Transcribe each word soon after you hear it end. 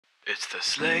It's the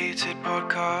Slated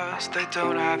podcast, they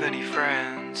don't have any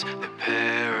friends. They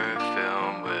pair a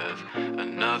film with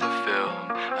another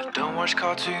film. I don't watch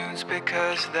cartoons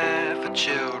because they're for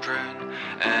children.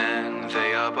 And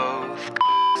they are both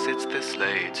It's the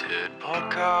Slated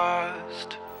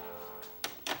podcast.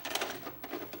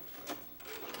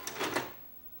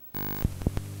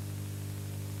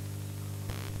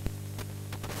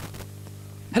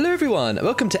 Hello everyone,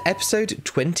 welcome to episode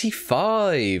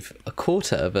 25, a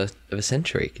quarter of a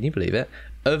century, can you believe it,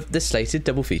 of the Slated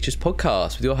Double Features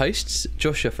podcast with your hosts,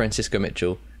 Joshua Francisco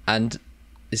Mitchell, and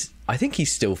I think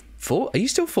he's still are you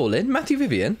still falling? Matthew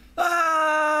Vivian? Yeah,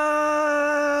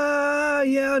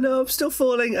 I know, I'm still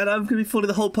falling, and I'm going to be falling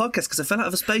the whole podcast because I fell out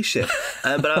of a spaceship.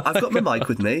 But I've got my mic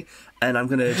with me, and I'm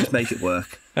going to just make it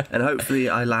work. And hopefully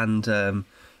I land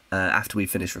after we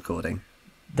finish recording.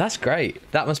 That's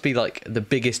great. That must be like the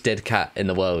biggest dead cat in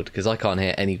the world because I can't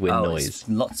hear any wind noise.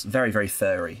 Lots, very, very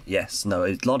furry. Yes, no,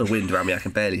 a lot of wind around me. I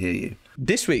can barely hear you.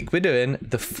 This week we're doing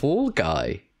The Fall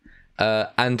Guy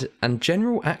and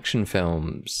general action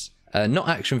films. Not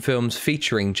action films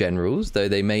featuring generals, though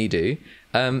they may do.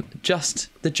 Just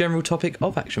the general topic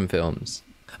of action films.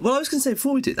 Well, I was going to say,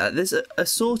 before we do that, there's a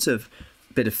sort of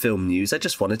bit of film news I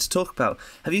just wanted to talk about.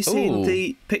 Have you seen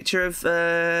the picture of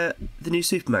the new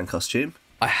Superman costume?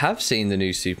 I have seen the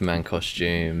new Superman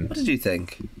costume. What did you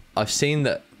think? I've seen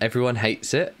that everyone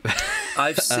hates it.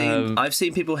 I've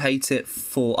seen people hate it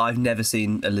for I've never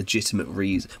seen a legitimate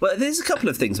reason. Well, there's a couple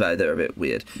of things about it that are a bit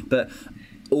weird, but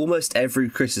almost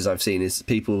every criticism I've seen is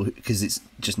people because it's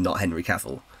just not Henry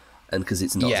Cavill and because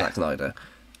it's not Zack Snyder.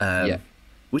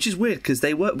 Which is weird because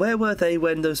where were they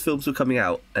when those films were coming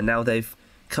out, and now they've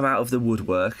come out of the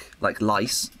woodwork like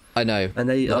lice. I know, and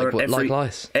they like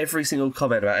lice. Every single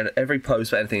comment about it, every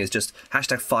post about anything is just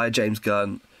 #fire James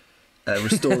Gunn,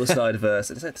 restore the Snyderverse.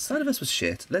 And it's like, the Snyderverse was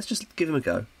shit. Let's just give him a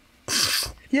go.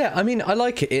 Yeah, I mean, I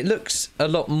like it. It looks a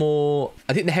lot more.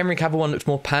 I think the Henry Cavill one looked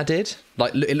more padded.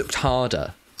 Like it looked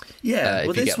harder. Yeah,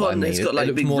 well, this one it's got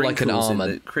like big more like an armor,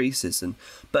 in the creases,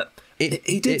 but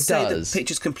he did say that the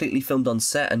picture's completely filmed on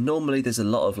set, and normally there's a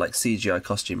lot of like CGI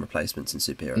costume replacements in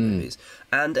superhero movies.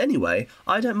 And anyway,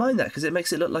 I don't mind that because it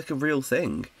makes it look like a real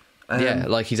thing. Yeah,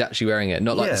 like he's actually wearing it,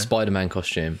 not like the Spider-Man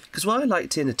costume. Because what I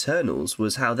liked in Eternals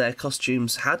was how their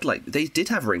costumes had they did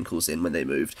have wrinkles in when they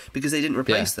moved because they didn't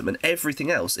replace them, and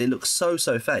everything else it looks so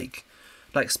fake.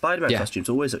 Like Spider-Man costumes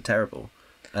always look terrible.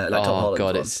 Like Tom Holland's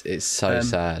God, one. it's so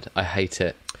sad. I hate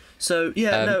it. So it's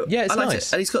I liked nice.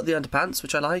 it. And he's got the underpants,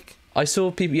 which I like. I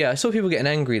saw people getting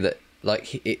angry that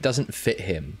like it doesn't fit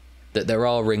him, that there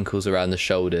are wrinkles around the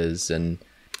shoulders and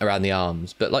around the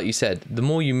arms. But like you said, the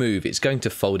more you move, it's going to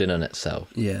fold in on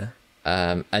itself. Yeah.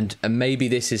 And maybe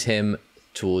this is him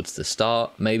towards the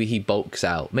start. Maybe he bulks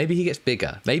out. Maybe he gets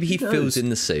bigger. Maybe he fills in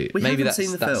the suit. Maybe that's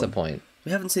the point.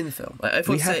 We haven't seen the film.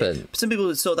 Some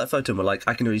people saw that photo and were like,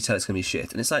 I can already tell it's going to be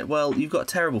shit. And it's like, well, you've got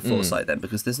terrible foresight then,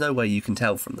 because there's no way you can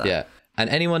tell from that. Yeah. And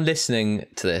anyone listening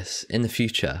to this in the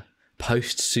future,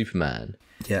 post-Superman,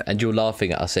 and you're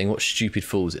laughing at us saying, what stupid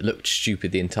fools. It looked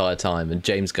stupid the entire time. And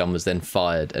James Gunn was then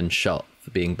fired and shot for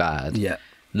being bad. Yeah.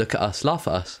 Look at us. Laugh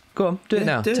at us. Go on. Do it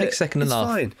now. Take a second and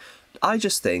laugh. It's fine. I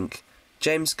just think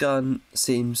James Gunn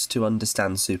seems to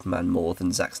understand Superman more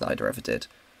than Zack Snyder ever did.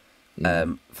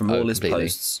 From all his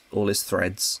posts, all his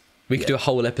threads. We could do a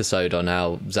whole episode on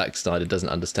how Zack Snyder doesn't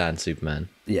understand Superman.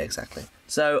 Yeah, exactly.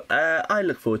 So I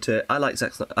look forward to it. I like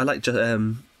Zack Snyder. Do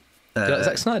you like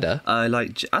Zack Snyder? I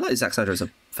like Zack Snyder as a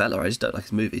fella. I just don't like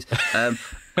his movies. I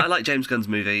like James Gunn's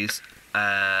movies.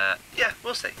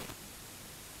 We'll see.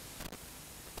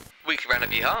 Weekly round of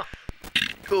yeehaw.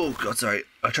 Oh God, sorry.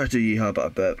 I tried to do yeehaw, but I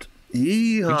burped.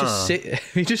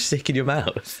 Yeehaw. You're just sick in your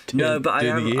mouth. No, but I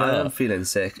am feeling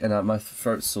sick, and my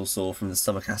throat's all sore from the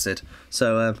stomach acid.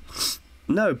 So,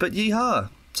 no, but yeehaw.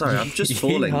 Sorry, I'm just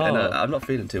falling, and I'm not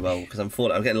feeling too well because I'm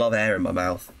falling. I'm getting a lot of air in my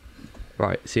mouth.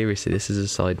 Right, seriously, this is a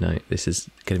side note. This is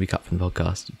going to be cut from the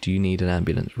podcast. Do you need an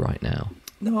ambulance right now?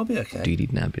 No, I'll be okay. Do you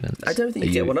need an ambulance? I don't think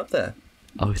you get one up there.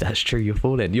 Oh, that's true. You're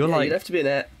falling. You'd have to be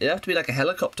like a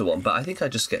helicopter one, but I think I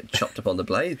just get chopped up on the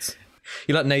blades.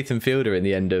 You're like Nathan Fielder in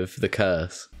the end of The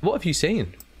Curse. What have you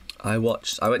seen? I went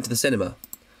to the cinema.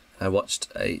 I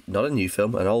watched not a new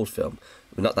film, an old film.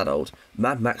 Not that old.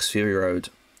 Mad Max Fury Road.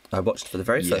 I watched for the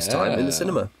very first time in the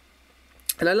cinema.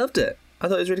 And I loved it. I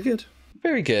thought it was really good.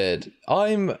 Very good.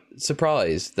 I'm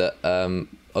surprised that I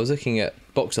was looking at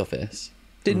box office.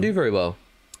 Didn't do very well.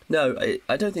 No,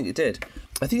 I don't think it did.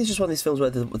 I think it's just one of these films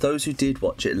where those who did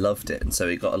watch it loved it, and so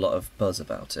it got a lot of buzz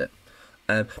about it.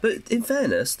 But in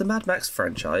fairness, the Mad Max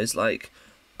franchise, like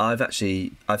I've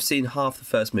seen half the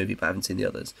first movie, but I haven't seen the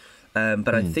others.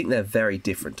 But I think they're very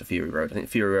different to Fury Road. I think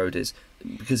Fury Road is,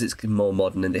 because it's more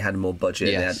modern and they had more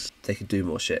budget, and they could do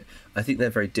more shit. I think they're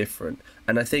very different,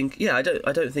 and I think I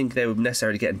don't think they were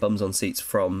necessarily getting bums on seats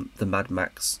from the Mad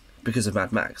Max because of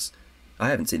Mad Max. I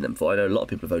haven't seen them before. I know a lot of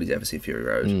people have only ever seen Fury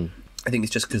Road. I think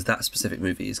it's just because that specific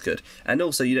movie is good, and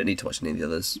also you don't need to watch any of the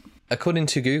others. According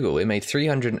to Google, it made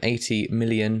 $380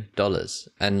 million,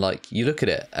 and like you look at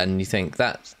it and you think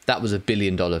that was $1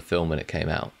 billion film when it came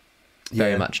out.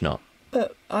 Very much not.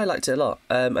 But I liked it a lot,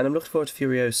 and I'm looking forward to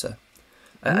Furiosa.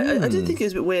 I do think it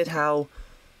was a bit weird how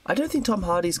I don't think Tom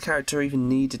Hardy's character even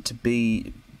needed to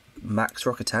be Max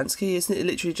Rockatansky, isn't it?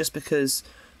 Literally just because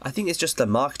I think it's just a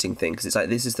marketing thing, because it's like,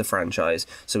 this is the franchise,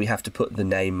 so we have to put the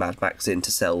name Mad Max in to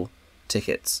sell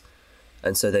tickets,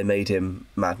 and so they made him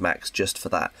Mad Max just for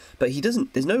that. But he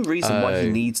doesn't. There's no reason why he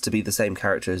needs to be the same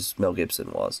character as Mel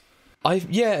Gibson was. I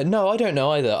don't know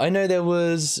either. I know there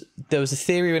was a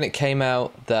theory when it came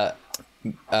out that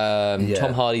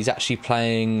Tom Hardy's actually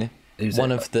playing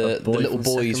one of the little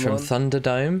boys from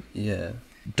Thunderdome. Yeah,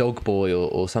 Dog Boy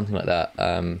or something like that.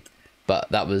 But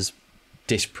that was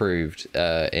disproved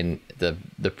in the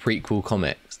prequel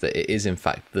comics that it is in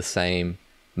fact the same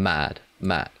Mad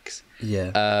Max.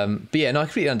 Yeah. But yeah, no, I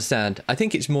completely understand. I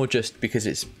think it's more just because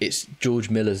it's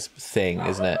George Miller's thing,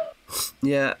 isn't it?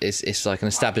 Yeah. It's like an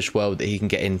established world that he can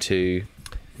get into.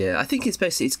 Yeah, I think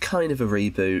it's kind of a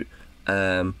reboot.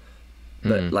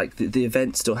 But like the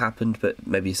event still happened, but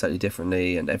maybe slightly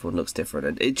differently, and everyone looks different,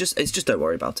 and it's just don't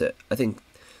worry about it. I think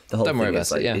the whole thing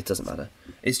is like, it doesn't matter.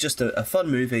 It's just a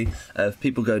fun movie of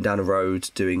people going down a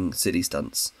road doing city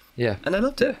stunts. Yeah, and I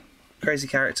loved it. Crazy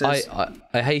characters.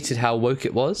 I hated how woke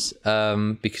it was,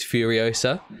 because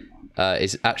Furiosa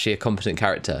is actually a competent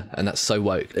character, and that's so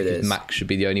woke. It is. Max should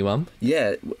be the only one.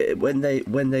 Yeah, when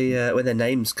their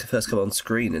names first come on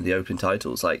screen in the opening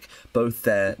titles, like both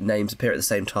their names appear at the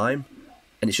same time,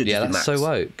 and it should just be Max. Yeah, that's so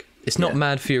woke. It's not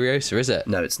Mad Furiosa, is it?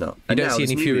 No, it's not. You don't see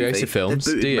any Furiosa films,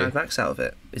 do you? Mad Max out of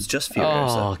it. It's just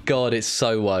Furiosa. Oh god, it's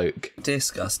so woke.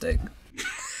 Disgusting.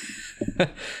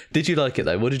 Did you like it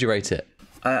though? What did you rate it?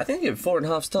 I think I gave it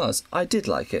 4.5 stars. I did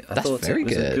like it. I thought it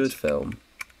was a good film.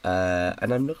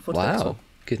 And I'm looking forward to the next one.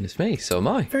 Goodness me, so am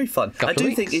I. Very fun. I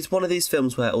do think it's one of these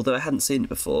films where, although I hadn't seen it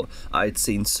before, I'd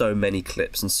seen so many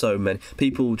clips and so many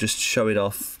people just showing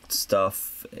off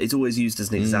stuff. It's always used as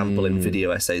an example in video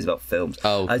essays about films.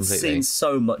 Oh, completely. I'd seen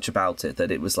so much about it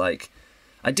that it was like,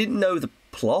 I didn't know the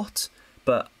plot,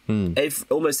 but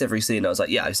almost every scene I was like,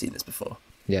 yeah, I've seen this before.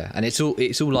 Yeah, and it's all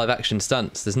live action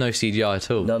stunts. There's no CGI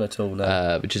at all. None at all,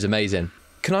 no. Which is amazing.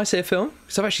 Can I say a film?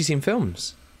 Because I've actually seen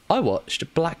films. I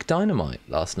watched Black Dynamite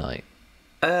last night.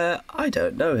 I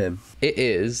don't know him. It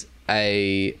is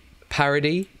a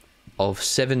parody of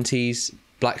 70s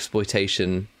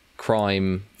blaxploitation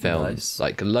crime films. Nice.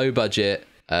 Like low budget,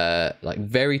 like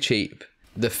very cheap.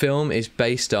 The film is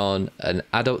based on an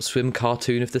Adult Swim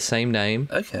cartoon of the same name.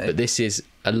 Okay. But this is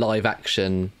a live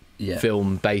action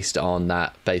film based on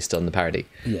the parody.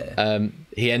 Yeah.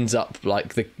 He ends up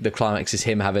like the climax is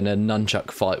him having a nunchuck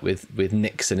fight with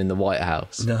Nixon in the White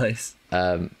House. Nice.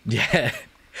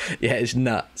 Yeah, it's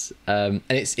nuts. And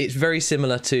it's very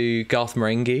similar to Garth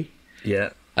Marenghi. Yeah.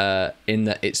 In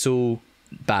that it's all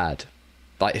bad.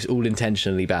 Like it's all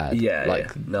intentionally bad. Yeah.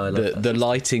 Like I love the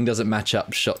lighting doesn't match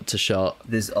up shot to shot.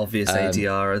 There's obvious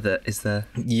ADR that is there.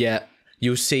 Yeah.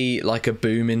 You'll see like a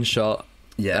boom in shot.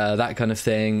 Yeah. That kind of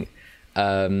thing.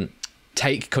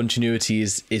 Take continuity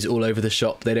is all over the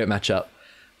shop. They don't match up.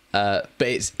 But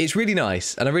it's really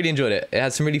nice, and I really enjoyed it. It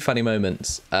had some really funny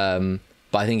moments.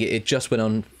 But I think it just went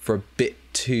on for a bit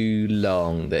too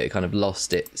long that it kind of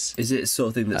lost its. Is it sort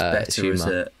of thing that's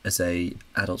better as a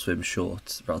Adult Swim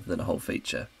short rather than a whole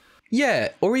feature? Yeah,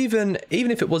 or even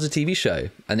if it was a TV show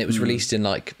and it was released in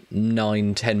like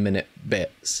 9-10 minute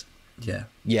bits.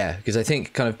 Yeah, because I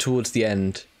think kind of towards the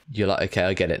end you're like, okay,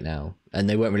 I get it now, and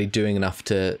they weren't really doing enough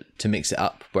to mix it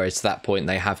up, whereas to that point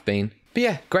they have been. But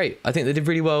yeah, great. I think they did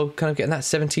really well kind of getting that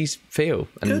 70s feel,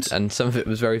 and some of it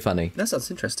was very funny. That sounds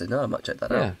interesting. No, I might check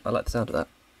that out. I like the sound of that.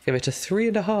 Give it a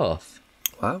 3.5.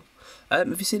 Wow. Have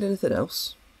you seen anything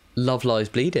else? Love Lies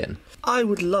Bleeding. I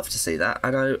would love to see that,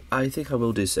 and I think I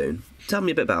will do soon. Tell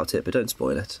me a bit about it, but don't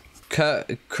spoil it.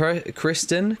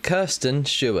 Kirsten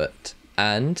Stewart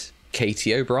and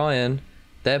Katie O'Brien,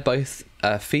 they're both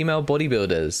female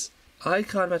bodybuilders. I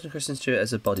can't imagine Kristen Stewart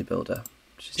as a bodybuilder.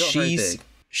 She's not very big.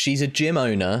 She's a gym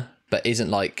owner, but isn't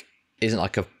like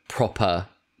a proper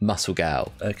muscle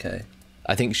gal. Okay.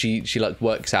 I think she like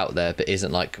works out there, but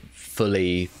isn't like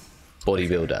fully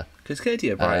bodybuilder. Because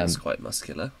Katie O'Brien's quite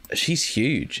muscular. She's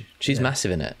huge. She's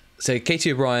massive in it. So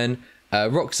Katie O'Brien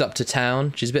rocks up to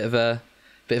town. She's a bit of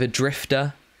a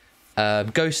drifter.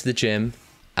 goes to the gym,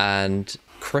 and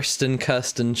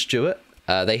Kirsten Stewart,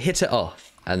 they hit it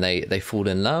off, and they fall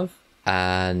in love,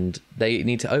 and they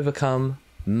need to overcome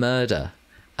murder,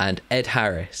 and Ed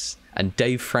Harris, and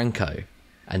Dave Franco,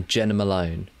 and Jenna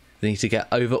Malone. They need to get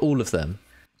over all of them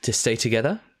to stay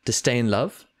together, to stay in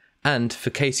love, and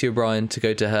for Casey O'Brien to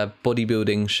go to her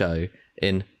bodybuilding show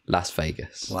in Las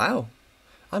Vegas. Wow.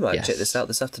 I might check this out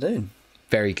this afternoon.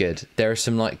 Very good. There are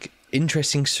some like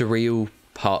interesting surreal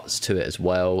parts to it as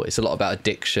well. It's a lot about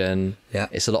addiction. Yeah.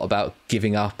 It's a lot about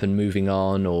giving up and moving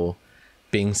on, or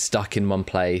being stuck in one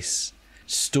place.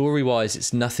 Story-wise,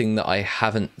 it's nothing that I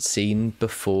haven't seen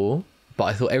before, but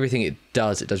I thought everything it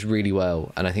does really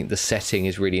well, and I think the setting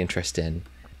is really interesting.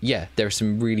 Yeah, there are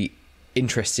some really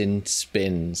interesting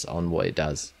spins on what it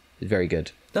does. It's very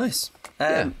good. Nice.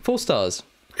 4 stars.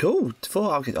 Cool.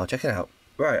 4. I'll check it out.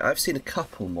 Right, I've seen a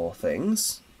couple more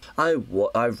things. I've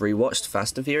rewatched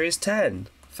Fast and Furious 10.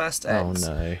 Fast X.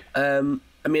 Oh no.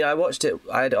 I mean, I watched it.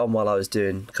 I had it on while I was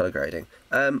doing colour grading.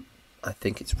 I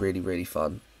think it's really, really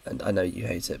fun, and I know you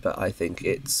hate it, but I think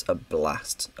it's a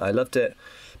blast. I loved it.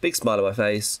 Big smile on my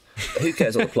face. Who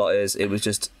cares what the plot is? It was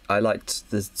just, I liked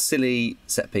the silly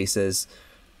set pieces.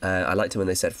 I liked it when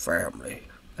they said family,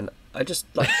 and I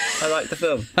liked the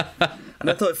film.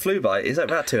 And I thought it flew by. It's like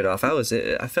about 2.5 hours.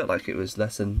 I felt like it was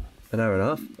less than an hour and a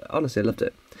half. Honestly, I loved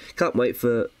it. Can't wait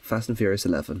for Fast and Furious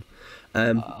 11.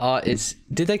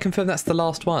 Did they confirm that's the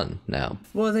last one now?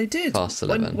 Well, they did. Fast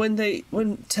 11.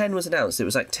 When 10 was announced, it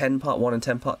was like 10 part 1 and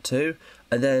 10 part 2.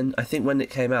 And then I think when it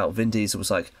came out, Vin Diesel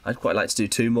was like, I'd quite like to do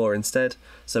 2 more instead.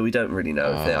 So we don't really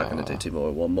know if they are going to do 2 more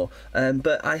or 1 more.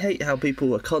 But I hate how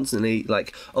people are constantly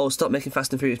like, oh, stop making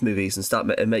Fast and Furious movies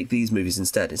and make these movies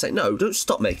instead. It's like, no, don't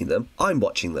stop making them. I'm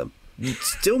watching them.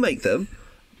 Still make them.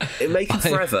 Make them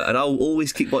forever, and I'll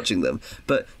always keep watching them.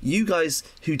 But you guys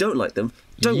who don't like them,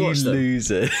 don't watch them. You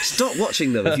loser. Stop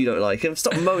watching them if you don't like them.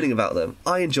 Stop moaning about them.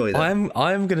 I enjoy them.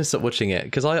 I'm going to stop watching it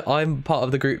because I'm part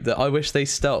of the group that I wish they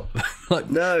stop. Like,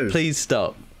 no, please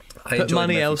stop. Put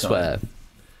money elsewhere.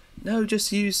 No,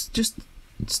 just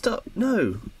stop.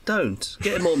 No, don't.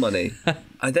 Get more money.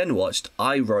 I then watched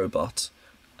iRobot,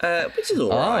 which is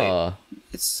alright.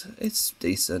 It's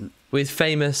decent. With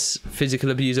famous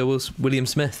physical abuser William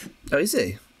Smith. Oh, is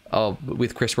he? Oh,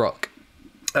 with Chris Rock.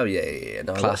 Oh, yeah.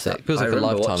 No, classic. Feels like a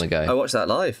lifetime ago. I watched that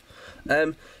live.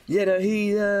 I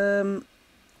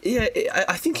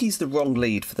think he's the wrong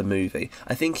lead for the movie.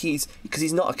 I think because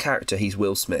he's not a character, he's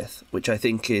Will Smith, which I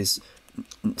think is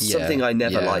something I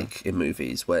never like in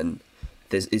movies, when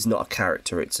it's not a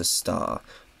character, it's a star.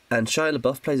 And Shia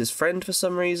LaBeouf plays his friend for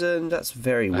some reason. That's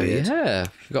very weird. Yeah,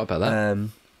 forgot about that.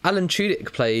 Alan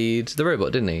Tudyk played the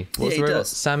robot, didn't he? What's the robot? Does.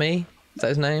 Sammy? Is that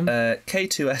his name?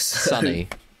 K2S. Sonny.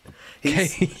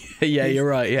 Yeah, you're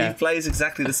right, yeah. He plays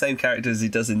exactly the same character as he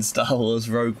does in Star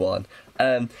Wars Rogue One.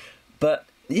 But,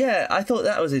 yeah, I thought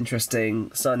that was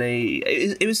interesting, Sonny.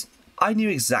 It was. I knew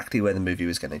exactly where the movie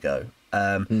was going to go.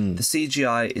 The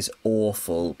CGI is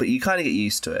awful, but you kind of get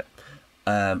used to it.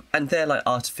 And they're like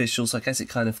artificial, so I guess it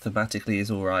kind of thematically is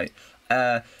all right.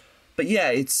 But yeah,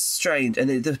 it's strange,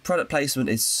 and the product placement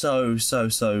is so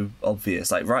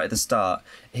obvious. Like right at the start,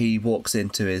 he walks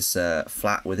into his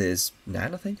flat with his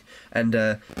nan, I think, and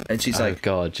she's like, "Oh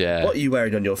God, yeah, what are you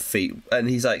wearing on your feet?" And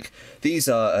he's like, "These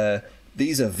are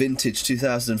vintage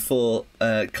 2004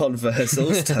 Converse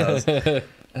All Stars."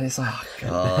 And it's like, oh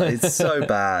God, it's so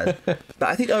bad. But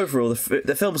I think overall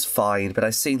the film's fine, but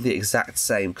I've seen the exact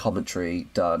same commentary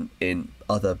done in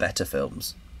other better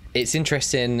films. It's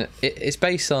interesting. It's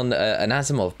based on an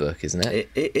Asimov book, isn't it?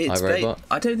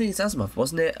 I don't think it's Asimov,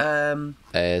 wasn't it?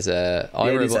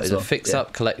 iRobot is a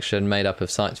fix-up collection made up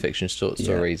of science fiction short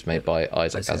stories made by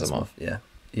Isaac Asimov.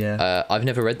 Yeah. I've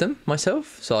never read them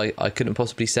myself, so I couldn't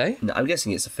possibly say. No, I'm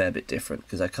guessing it's a fair bit different,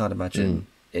 because I can't imagine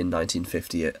in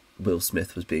 1950 Will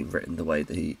Smith was being written the way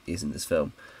that he is in this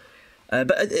film.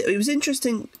 But it was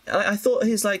interesting. I thought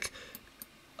his like.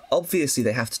 Obviously,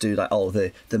 they have to do like, oh,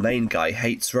 the main guy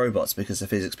hates robots because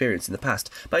of his experience in the past.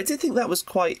 But I did think that was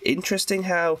quite interesting.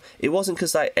 How it wasn't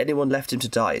because like anyone left him to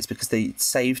die; it's because they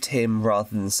saved him rather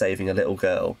than saving a little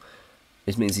girl.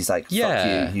 Which means he's like,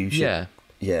 fuck you, you should.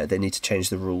 Yeah, they need to change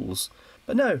the rules.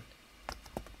 But no,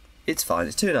 it's fine.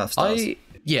 It's 2.5 stars.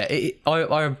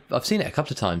 I've seen it a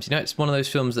couple of times. You know, it's one of those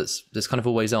films that's kind of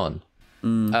always on.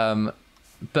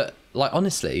 But like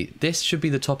honestly, this should be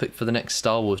the topic for the next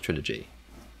Star Wars trilogy.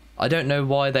 I don't know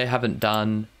why they haven't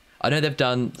done. I know they've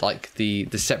done like the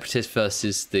Separatists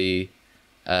versus the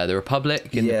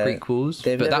Republic in the prequels,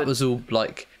 but that was all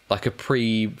like a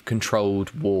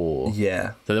pre-controlled war.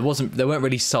 Yeah. So there weren't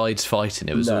really sides fighting.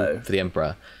 It was all for the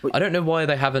Emperor. I don't know why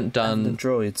they haven't done the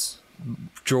droids.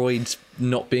 droids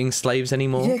not being slaves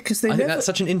anymore. Yeah, because I think that's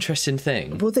such an interesting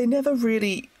thing. Well, they never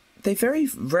really. They very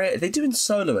rare. They do in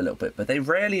Solo a little bit, but they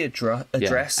rarely address. And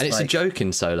it's a joke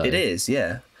in Solo. It is,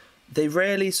 yeah. They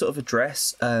rarely sort of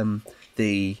address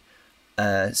the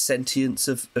sentience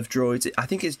of droids. I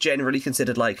think it's generally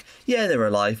considered like, yeah, they're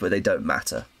alive, but they don't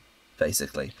matter,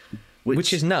 basically.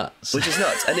 Which is nuts. Which is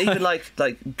nuts. And even like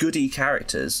goody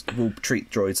characters will treat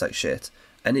droids like shit,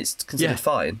 and it's considered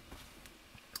fine.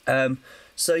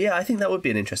 So yeah, I think that would be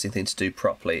an interesting thing to do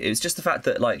properly. It was just the fact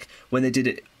that like when they did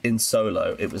it in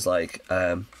Solo, it was like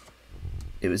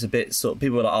it was a bit sort of,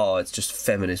 people were like, oh, it's just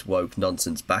feminist woke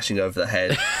nonsense bashing over the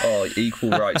head. Oh,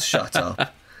 equal rights, shut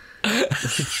up.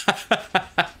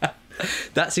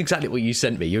 That's exactly what you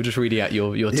sent me. You're just reading out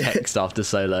your text after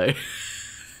Solo.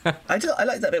 I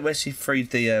like that bit where she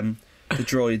freed the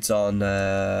droids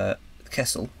on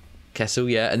Kessel. Kessel,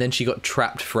 yeah, and then she got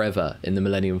trapped forever in the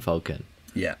Millennium Falcon.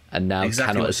 Yeah, and now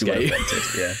cannot escape.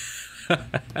 Yeah,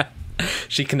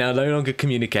 she can now no longer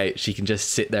communicate. She can just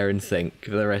sit there and think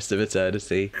for the rest of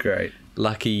eternity. Great,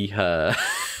 lucky her.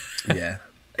 Yeah.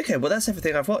 Okay, well that's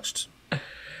everything I've watched.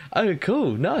 Oh,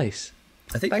 cool, nice.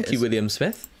 I think. Thank you, William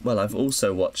Smith. Well, I've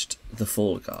also watched The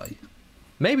Fall Guy.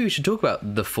 Maybe we should talk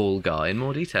about The Fall Guy in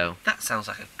more detail. That sounds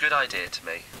like a good idea to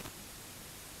me.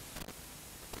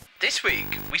 This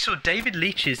week, we saw David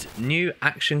Leitch's new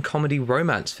action comedy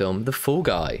romance film, The Fall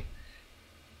Guy.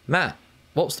 Matt,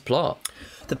 what's the plot?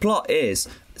 The plot is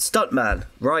stuntman,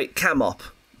 right? Cam op.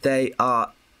 They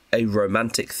are a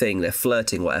romantic thing. They're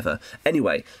flirting, whatever.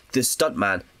 Anyway, the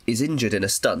stuntman is injured in a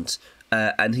stunt.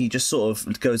 And he just sort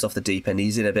of goes off the deep end.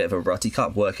 He's in a bit of a rut. He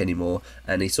can't work anymore.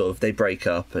 And they break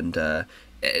up. And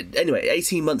anyway,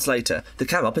 18 months later, the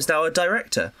cam op is now a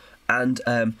director. And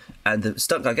the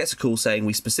stunt guy gets a call saying,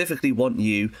 we specifically want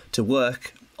you to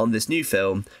work on this new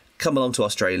film. Come along to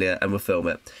Australia and we'll film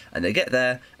it. And they get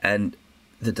there and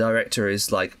the director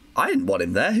is like, I didn't want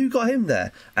him there. Who got him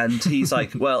there? And he's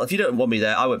like, well, if you don't want me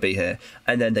there, I won't be here.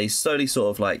 And then they slowly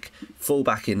sort of like fall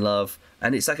back in love.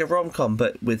 And it's like a rom-com,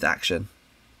 but with action.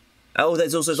 Oh,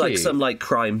 there's also like some like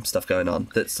crime stuff going on.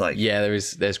 That's like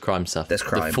there's crime stuff. There's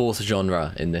crime. The fourth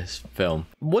genre in this film.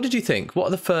 What did you think? What are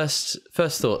the first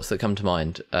thoughts that come to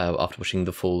mind after watching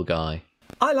The Fall Guy?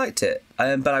 I liked it,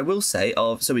 but I will say,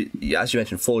 as you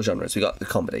mentioned, 4 genres. We got the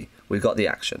comedy, we've got the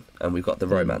action, and we've got the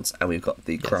romance, and we've got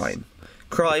the crime.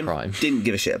 Crime didn't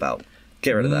give a shit about.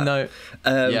 Get rid of that.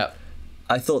 No.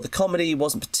 I thought the comedy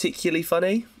wasn't particularly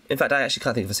funny. In fact, I actually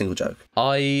can't think of a single joke.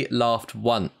 I laughed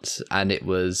once, and it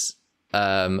was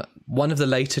one of the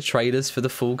later trailers for The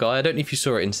Fall Guy. I don't know if you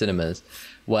saw it in cinemas,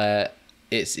 where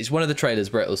it's one of the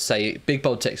trailers where it will say big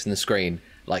bold text on the screen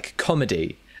like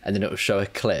comedy, and then it will show a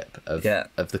clip of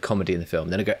the comedy in the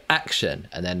film. Then it'll go action,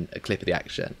 and then a clip of the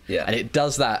action. Yeah, and it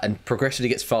does that and progressively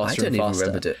gets faster and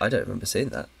faster. I don't remember seeing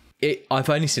that. I've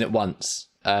only seen it once.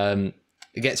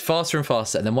 It gets faster and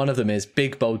faster, and then one of them is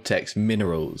big bold text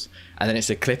minerals, and then it's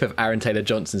a clip of Aaron Taylor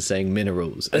Johnson saying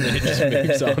minerals, and then it just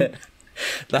moves on.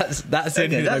 That's the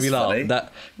only thing that made me laugh.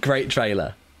 That great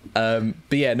trailer. But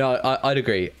yeah, no, I'd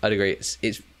agree.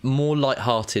 It's more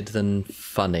light-hearted than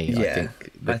funny.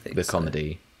 I think the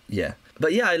comedy. Yeah,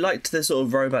 but yeah, I liked the sort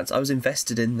of romance. I was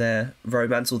invested in their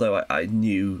romance, although I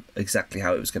knew exactly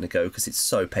how it was going to go because it's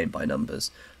so paint by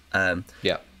numbers. And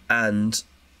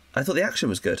I thought the action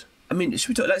was good. I mean, let's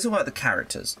talk about the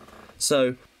characters.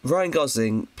 So Ryan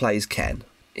Gosling plays Ken.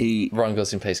 Ryan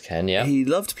Gosling plays Ken, yeah. He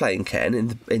loved playing Ken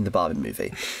in the Barbie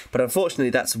movie, but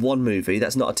unfortunately, that's one movie.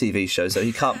 That's not a TV show, so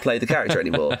he can't play the character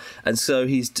anymore. And so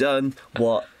he's done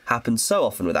what happens so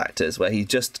often with actors, where he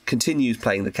just continues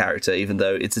playing the character, even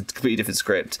though it's a completely different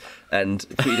script and a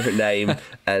completely different name,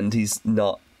 and he's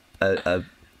not a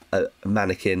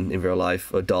mannequin in real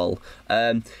life or doll.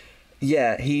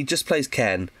 He just plays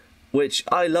Ken, which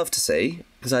I love to see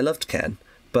because I loved Ken.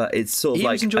 But it's sort of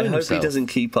like, I hope he doesn't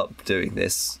keep up doing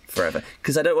this forever.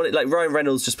 Because I don't want it, like, Ryan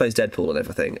Reynolds just plays Deadpool and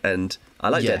everything. And I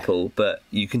like Deadpool, but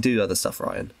you can do other stuff,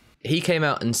 Ryan. He came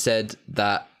out and said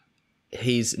that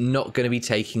he's not going to be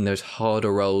taking those harder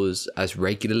roles as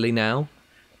regularly now.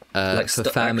 For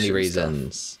family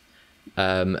reasons.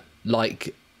 I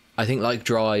think like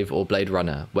Drive or Blade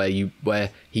Runner, where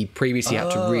he previously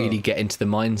had to really get into the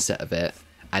mindset of it,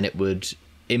 and it would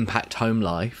impact home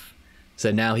life.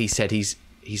 So now he said he's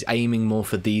aiming more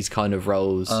for these kind of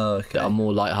roles that are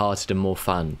more lighthearted and more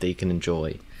fun that you can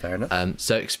enjoy. Fair enough.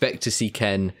 So expect to see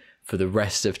Ken for the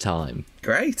rest of time.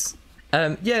 Great.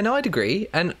 I'd agree,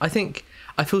 and I think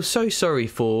I feel so sorry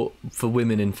for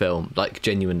women in film, like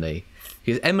genuinely,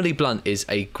 because Emily Blunt is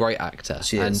a great actor.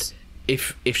 She is.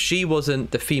 If she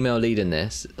wasn't the female lead in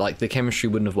this, like the chemistry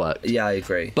wouldn't have worked. Yeah, I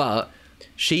agree. But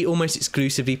she almost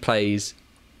exclusively plays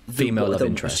female love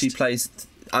interest. She plays.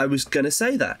 I was going to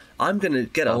say that. I'm going to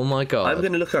get up. Oh my God. I'm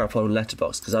going to look her up on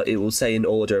Letterboxd because it will say in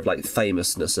order of like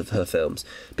famousness of her films.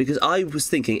 Because I was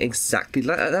thinking exactly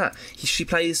like that.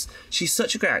 She's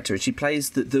such a great actor. And she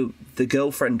plays the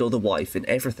girlfriend or the wife in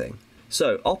everything.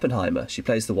 So Oppenheimer, she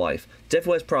plays the wife. Devil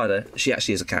Wears Prada, she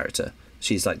actually is a character.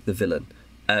 She's like the villain.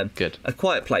 Good. A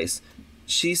Quiet Place,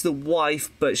 she's the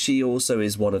wife, but she also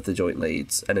is one of the joint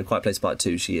leads. And in Quiet Place Part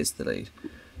 2, she is the lead.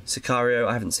 Sicario,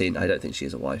 I haven't seen. I don't think she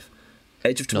is a wife.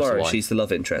 Edge of Tomorrow, she's the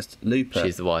love interest. Looper,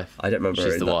 she's the wife. I don't remember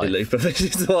her in Looper, but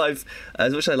she's the wife.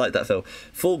 As much as I like that film.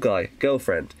 Fall Guy,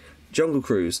 girlfriend. Jungle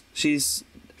Cruise, she's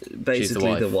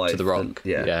basically the wife to The Rock.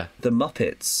 Yeah. The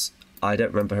Muppets, I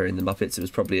don't remember her in The Muppets. It was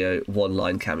probably a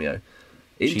one-line cameo.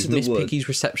 She's Miss Piggy's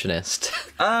receptionist.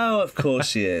 Oh, of course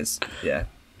she is. Yeah.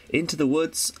 Into the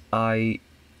Woods,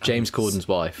 James Corden's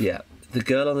wife. Yeah. The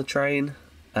Girl on the Train,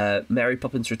 Mary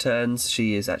Poppins Returns,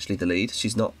 she is actually the lead.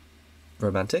 She's not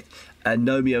romantic. And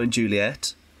Romeo and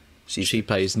Juliet. She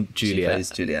plays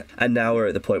Juliet. And now we're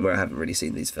at the point where I haven't really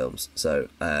seen these films. So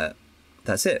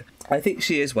that's it. I think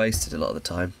she is wasted a lot of the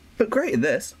time. But great in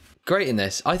this.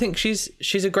 I think she's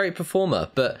a great performer,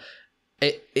 but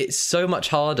it's so much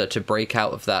harder to break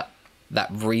out of that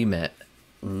remit.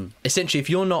 Essentially, if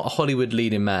you're not a Hollywood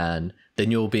leading man, then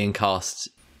you're being cast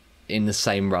in the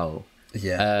same role.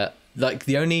 Yeah. Like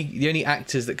the only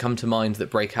actors that come to mind that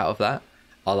break out of that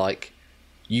are like,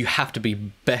 you have to be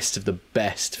best of the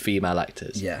best female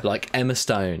actors. Yeah. Like Emma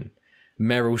Stone,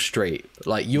 Meryl Streep.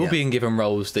 Like you're being given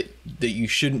roles that you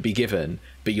shouldn't be given,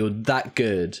 but you're that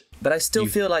good. But I still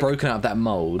feel like broken out of that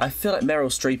mold. I feel like Meryl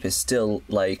Streep is still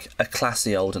like a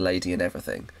classy older lady in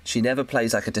everything. She never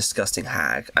plays like a disgusting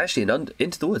hag. Actually, in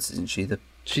Into the Woods, isn't she?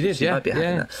 She might be a hag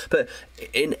in that. But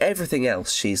in everything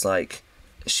else, she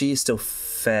is still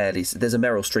fairly. There's a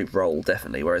Meryl Streep role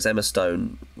definitely, whereas Emma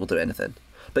Stone will do anything.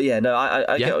 But yeah, no,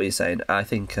 I get what you're saying. I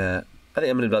think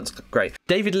Emily Blunt's great.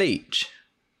 David Leitch,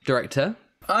 director.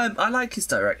 I like his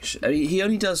direction. I mean, he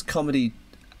only does comedy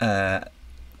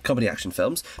action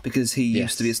films because he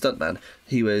used to be a stuntman.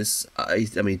 He was, he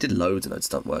did loads and loads of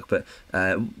stunt work, but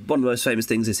one of the most famous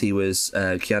things is he was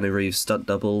Keanu Reeves' stunt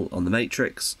double on The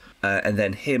Matrix. And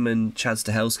then him and Chad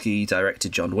Stahelski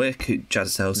directed John Wick. Chad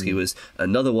Stahelski was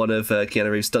another one of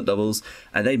Keanu Reeves' stunt doubles,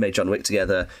 and they made John Wick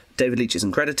together. David Leitch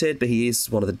isn't credited, but he is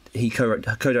he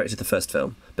co-directed the first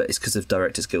film, but it's because of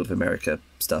Directors Guild of America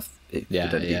stuff.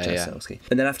 Stahelski.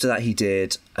 And then after that, he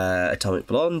did Atomic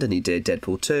Blonde, and he did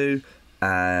Deadpool 2,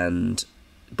 and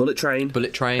Bullet Train.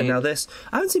 And now this.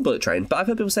 I haven't seen Bullet Train, but I've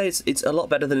heard people say it's a lot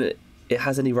better than it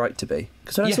has any right to be.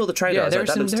 Because when I saw the trailer, I was like,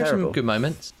 that looks terrible. There are some good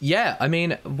moments. Yeah, I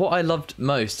mean, what I loved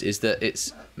most is that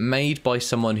it's made by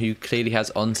someone who clearly has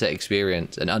on-set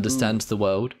experience and understands the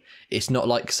world. It's not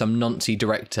like some Nancy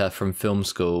director from film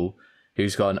school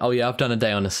who's gone, oh yeah, I've done a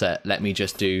day on a set, let me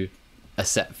just do a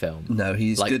set film. No,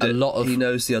 he's like good he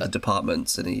knows the other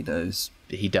departments, and he knows...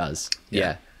 He does,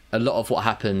 yeah. A lot of what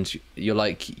happens,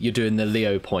 you're doing the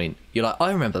Leo point. You're like,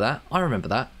 I remember that.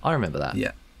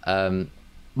 Yeah.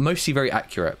 Mostly very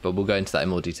accurate, but we'll go into that in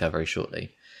more detail very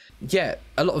shortly. Yeah,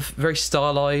 a lot of very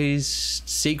stylized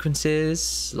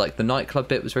sequences. Like the nightclub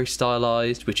bit was very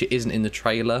stylized, which it isn't in the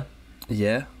trailer.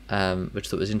 Yeah. Which I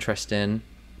thought was interesting.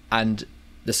 And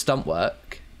the stunt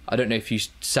work, I don't know if you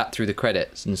sat through the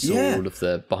credits and saw all of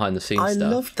the behind the scenes stuff.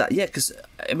 I loved that, yeah, because,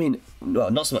 I mean,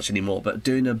 well, not so much anymore, but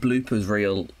doing a bloopers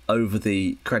reel over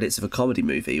the credits of a comedy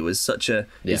movie was such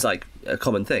it's like a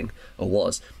common thing, or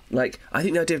was. Like, I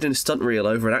think the idea of doing a stunt reel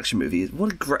over an action movie,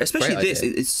 what a great, especially great this,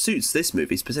 it suits this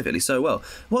movie specifically so well.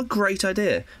 What a great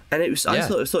idea. And I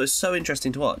thought it was so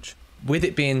interesting to watch. With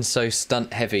it being so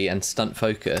stunt heavy and stunt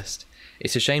focused,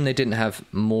 it's a shame they didn't have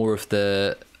more of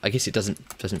the, I guess it doesn't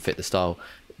fit the style,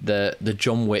 the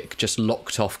John Wick just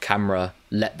locked off camera,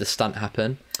 let the stunt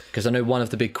happen. Because I know one of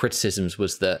the big criticisms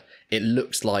was that it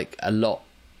looks like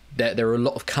there are a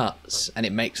lot of cuts and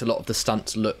it makes a lot of the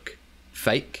stunts look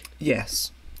fake.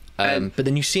 Yes. But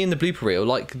then you see in the blooper reel,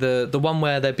 like the one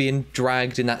where they're being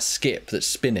dragged in that skip that's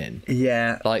spinning.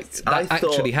 Yeah. Like, that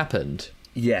actually happened.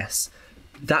 Yes.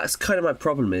 That's kind of my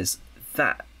problem is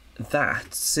that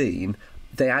scene,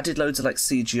 they added loads of like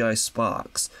CGI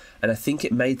sparks, and I think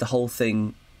it made the whole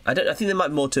thing... I think there might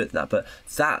be more to it than that, but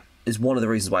that is one of the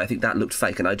reasons why I think that looked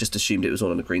fake, and I just assumed it was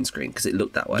all on a green screen because it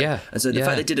looked that way. Yeah. And so the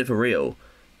fact they did it for real,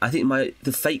 I think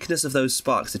the fakeness of those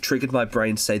sparks, it triggered my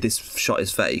brain to say this shot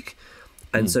is fake.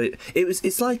 And so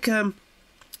it's like in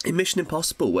Mission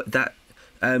Impossible, that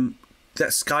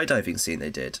skydiving scene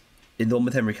they did in the one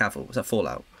with Henry Cavill, was that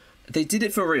Fallout? They did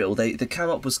it for real. They came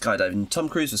up with skydiving. Tom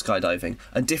Cruise was skydiving.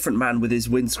 A different man with his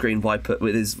windscreen wiper,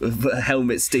 with his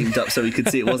helmet steamed up so he could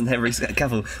see it wasn't Henry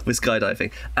Cavill was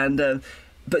skydiving. And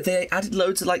but they added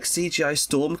loads of like CGI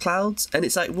storm clouds, and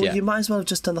it's like, well, you might as well have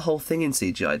just done the whole thing in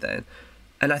CGI then.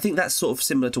 And I think that's sort of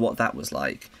similar to what that was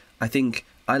like. I think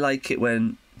I like it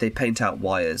when they paint out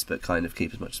wires but kind of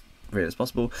keep as much real as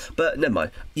possible. But never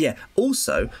mind. Yeah.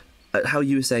 Also, how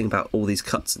you were saying about all these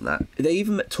cuts and that, they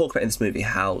even talk about in this movie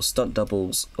how stunt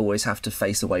doubles always have to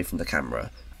face away from the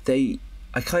camera.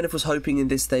 I kind of was hoping in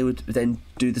this they would then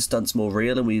do the stunts more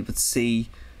real and we would see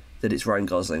that it's Ryan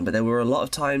Gosling, but there were a lot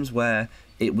of times where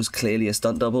it was clearly a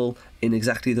stunt double in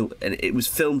exactly and it was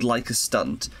filmed like a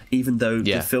stunt, even though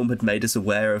the film had made us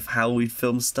aware of how we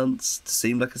film stunts to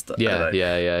seem like a stunt.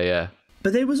 Yeah.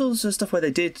 But there was also stuff where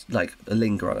they did like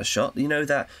linger on a shot. You know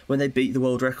that when they beat the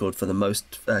world record for the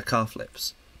most car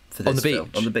flips for this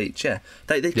film on the beach. Yeah,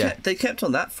 they kept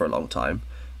on that for a long time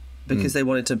because they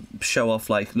wanted to show off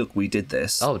like, look, we did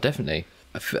this. Oh, definitely.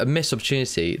 A missed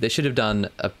opportunity. They should have done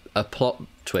a plot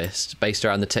twist based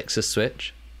around the Texas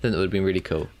switch. I think that would have been really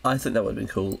cool. I think that would have been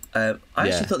cool. I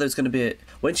actually thought there was going to be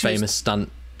famous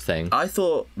stunt thing. I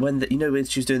thought when when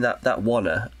she was doing that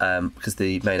Warner, because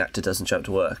the main actor doesn't show up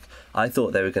to work, I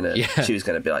thought they were gonna. Yeah. She was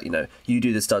gonna be like, you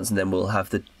do the stunts and then we'll have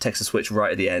the Texas switch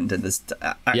right at the end, and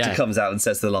the actor comes out and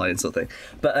says the line sort of thing.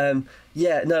 But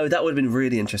no, that would have been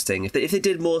really interesting if they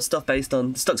did more stuff based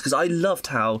on stunts, because I loved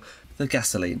how the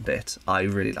gasoline bit I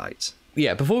really liked.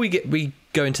 Yeah, before we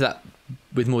go into that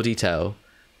with more detail,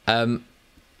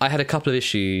 I had a couple of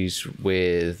issues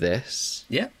with this.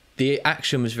 Yeah. The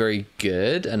action was very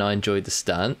good and I enjoyed the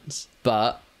stunts,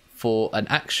 but for an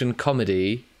action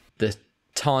comedy, the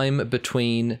time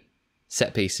between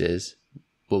set pieces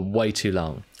were way too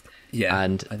long. Yeah.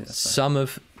 And some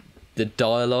of the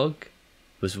dialogue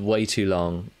was way too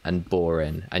long and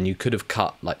boring, and you could have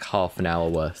cut like half an hour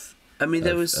worth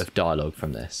of dialogue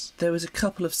from this. There was a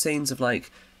couple of scenes of like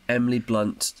Emily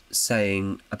Blunt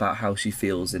saying about how she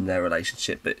feels in their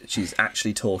relationship, but she's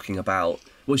actually talking about...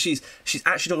 Well, she's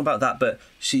actually talking about that, but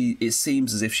it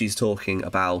seems as if she's talking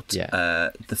about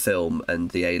the film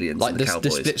and the aliens and the cowboys.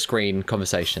 The split screen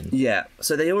conversation. Yeah,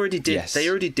 so they already did. Yes. They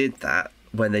already did that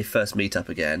when they first meet up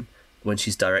again, when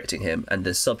she's directing him, and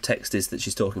the subtext is that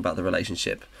she's talking about the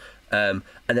relationship, and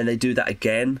then they do that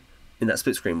again in that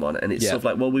split screen one, and it's sort of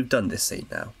like, well, we've done this scene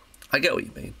now. I get what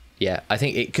you mean. Yeah, I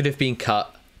think it could have been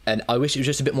cut, and I wish it was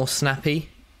just a bit more snappy.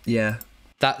 Yeah.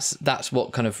 That's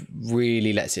what kind of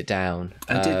really lets it down.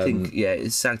 I did think,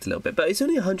 it sagged a little bit, but it's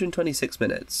only 126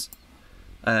 minutes.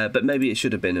 But maybe it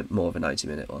should have been more of a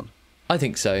 90-minute one. I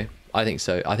think so. I think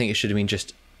it should have been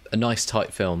just a nice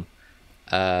tight film.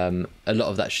 A lot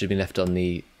of that should have been left on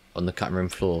the cutting room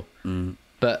floor.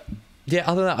 But yeah,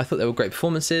 other than that, I thought they were great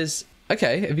performances.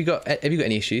 Okay, have you got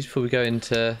any issues before we go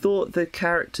into? I thought the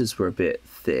characters were a bit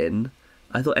thin.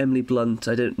 I thought Emily Blunt,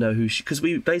 I don't know who she... Because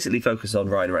we basically focus on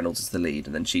Ryan Reynolds as the lead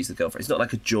and then she's the girlfriend. It's not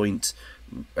like a joint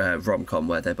rom-com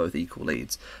where they're both equal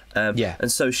leads. And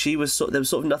so she was there was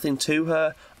sort of nothing to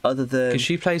her other than... Because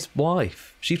she plays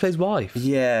wife.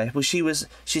 Yeah, well,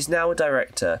 she's now a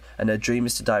director, and her dream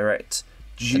is to direct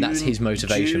June... And that's his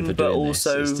motivation for doing but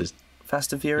also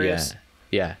Fast and Furious.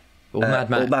 Yeah. Or Mad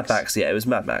Max. Or Mad Max, yeah, it was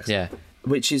Mad Max. Yeah.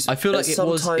 Which is... I feel like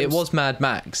it was Mad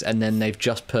Max, and then they've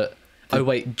just put... Oh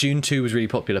wait, June 2 was really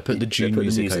popular. Put the June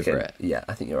music over it. Yeah,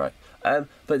 I think you're right.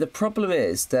 But the problem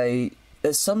is there's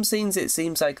some scenes it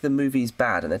seems like the movie's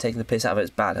bad and they're taking the piss out of it. It's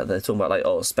bad. They're talking about like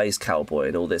space cowboy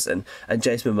and all this, and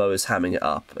Jason Momoa's hamming it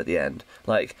up at the end.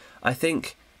 Like, I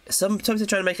think sometimes they're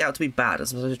trying to make it out to be bad, and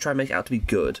sometimes they're trying to make it out to be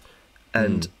good.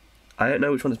 And I don't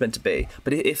know which one it's meant to be.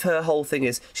 But if her whole thing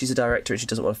is she's a director and she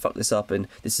doesn't want to fuck this up and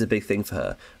this is a big thing for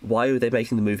her, why are they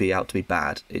making the movie out to be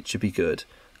bad? It should be good.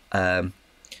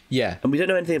 Yeah. And we don't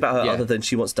know anything about her other than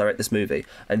she wants to direct this movie.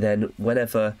 And then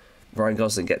whenever Ryan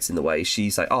Gosling gets in the way,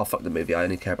 she's like, oh, fuck the movie, I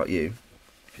only care about you.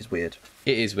 Which is weird.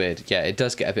 It is weird. Yeah, it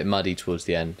does get a bit muddy towards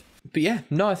the end. But yeah,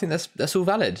 no, I think that's all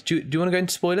valid. Do you want to go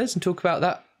into spoilers and talk about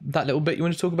that little bit you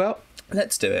want to talk about?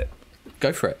 Let's do it.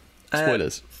 Go for it.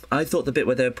 Spoilers. I thought the bit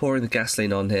where they were pouring the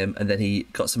gasoline on him and then he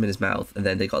got some in his mouth and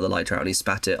then they got the lighter out and he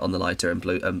spat it on the lighter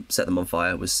and set them on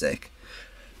fire was sick.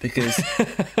 Because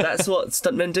that's what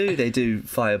stuntmen do. They do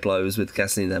fire blows with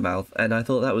gasoline in their mouth. And I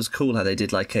thought that was cool how they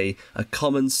did like a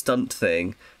common stunt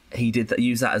thing. He did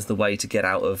use that as the way to get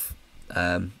out of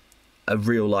a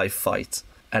real life fight.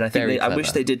 And I think I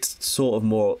wish they did sort of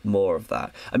more of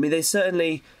that. I mean, they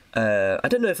certainly... I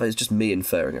don't know if it's just me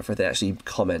inferring it or if they actually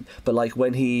comment, but like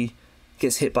when he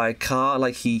gets hit by a car,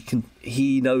 like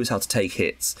he knows how to take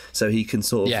hits, so he can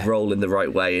sort of roll in the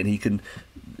right way and he can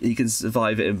he can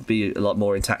survive it and be a lot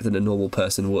more intact than a normal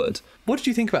person would. What did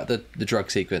you think about the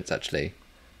drug sequence, actually?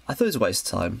 I thought it was a waste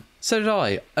of time. So did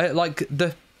I. Like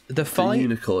the fight, the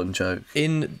unicorn joke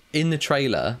in the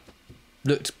trailer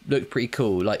looked pretty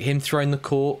cool. Like him throwing the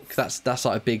cork, that's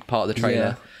like a big part of the trailer.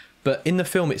 Yeah. But in the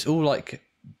film, it's all like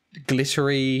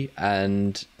glittery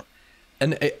and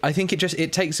I think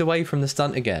it takes away from the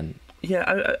stunt again.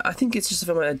 Yeah, I think it's just a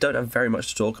film I don't have very much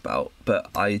to talk about, but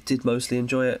I did mostly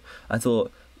enjoy it. I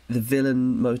thought the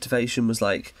villain motivation was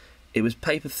like, it was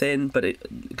paper thin, but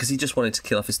because he just wanted to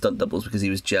kill off his stunt doubles because he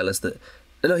was jealous that...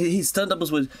 No, his stunt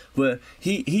doubles were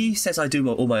he says I do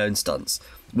all my own stunts,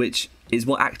 which is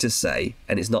what actors say,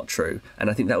 and it's not true. And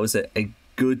I think that was a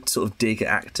good sort of dig at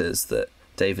actors that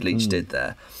David Leitch did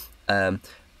there.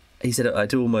 He said I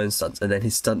do all my own stunts, and then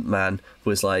his stunt man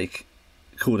was like,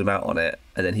 called him out on it,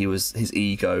 and then his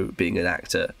ego being an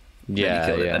actor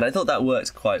killed him. And I thought that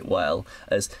worked quite well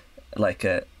as like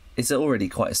it's already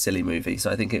quite a silly movie, so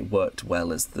I think it worked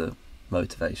well as the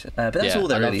motivation. But that's all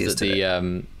there really is to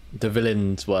it. The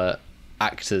villains were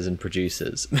actors and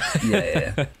producers.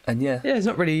 yeah. And it's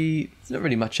not really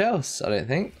much else, I don't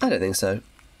think. I don't think so.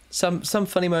 Some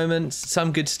funny moments,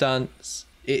 some good stunts.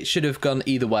 It should have gone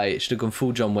either way. It should have gone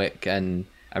full John Wick and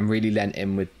really lent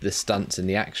in with the stunts and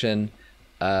the action,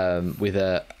 with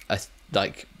a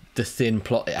like the thin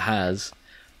plot it has,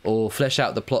 or flesh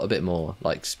out the plot a bit more.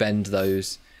 Like spend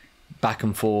those back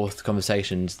and forth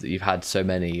conversations that you've had so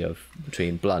many of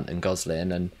between Blunt and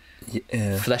Gosling, and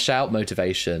flesh out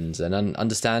motivations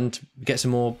and get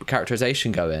some more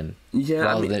characterization going.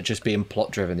 Rather than it just being plot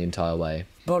driven the entire way.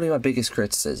 Probably my biggest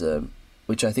criticism,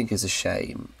 which I think is a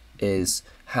shame, is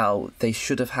how they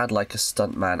should have had like a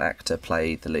stuntman actor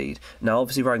play the lead. Now,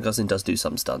 obviously, Ryan Gosling does do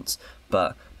some stunts,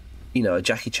 but a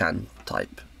Jackie Chan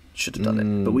type should have done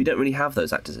it. But we don't really have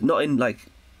those actors. Not in like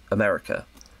America.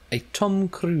 A Tom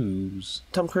Cruise.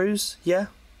 Tom Cruise, yeah,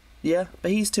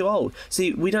 but he's too old.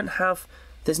 See, we don't have.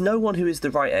 There's no one who is the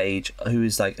right age who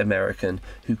is like American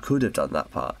who could have done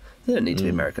that part. They don't need to be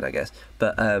American, I guess,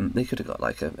 but they could have got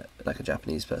like a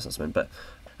Japanese person or something.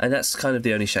 And that's kind of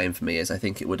the only shame for me, is I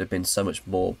think it would have been so much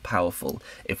more powerful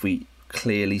if we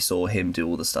clearly saw him do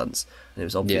all the stunts and it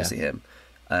was obviously him.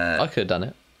 I could have done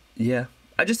it. Yeah,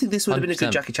 I just think this would have been a 100%.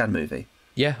 good Jackie Chan movie.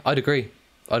 Yeah, I'd agree.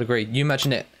 You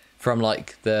imagine it from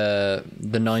like the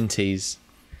 90s,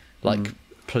 like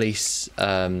police.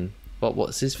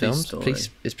 What's his film? Police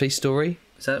Story.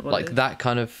 Is that what like it is? That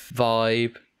kind of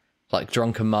vibe, like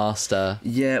Drunken Master.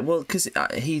 Yeah, well, because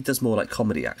he does more like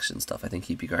comedy action stuff. I think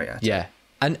he'd be great at it. Yeah,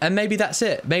 and maybe that's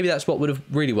it. Maybe that's what would have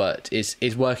really worked.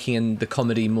 Is working in the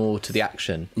comedy more to the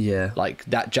action. Yeah, like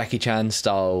that Jackie Chan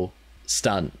style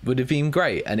stunt would have been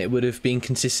great, and it would have been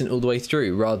consistent all the way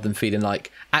through, rather than feeling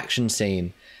like action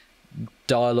scene,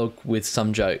 dialogue with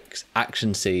some jokes,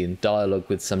 action scene, dialogue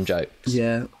with some jokes.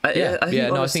 Yeah. I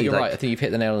think you're right. I think you've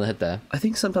hit the nail on the head there. I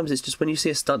think sometimes it's just when you see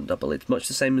a stunt double, it's much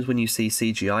the same as when you see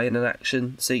CGI in an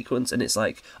action sequence, and it's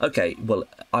like, okay, well,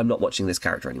 I'm not watching this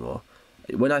character anymore.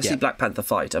 When I see Black Panther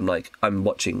fight, I'm like, I'm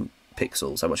watching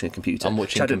pixels, I'm watching a computer. I'm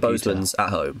watching Chadwick computer. Boseman's at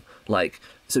home. Like,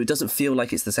 so it doesn't feel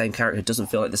like it's the same character, it doesn't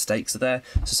feel like the stakes are there.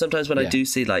 So sometimes when I do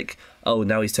see like, oh,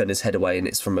 now he's turned his head away and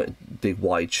it's from a big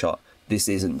wide shot, this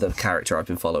isn't the character I've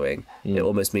been following. It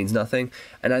almost means nothing.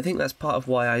 And I think that's part of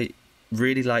why I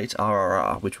really liked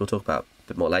RRR, which we'll talk about a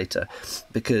bit more later,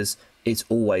 because it's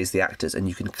always the actors and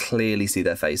you can clearly see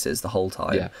their faces the whole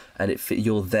time. And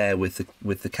you're there with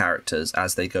the characters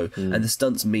as they go. And the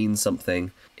stunts mean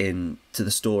something to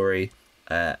the story.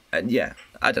 And yeah,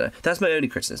 I don't know. That's my only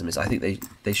criticism, is I think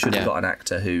they should have got an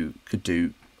actor who could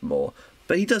do more.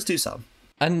 But he does do some.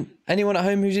 And anyone at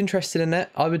home who's interested in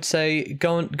it, I would say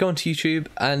go onto YouTube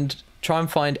and try and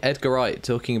find Edgar Wright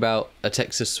talking about a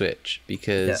Texas switch,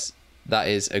 because that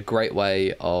is a great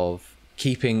way of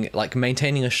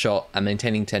maintaining a shot and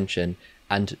maintaining tension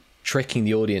and tricking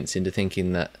the audience into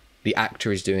thinking that the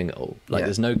actor is doing it all.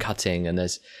 There's no cutting, and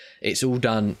it's all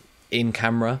done in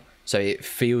camera, so it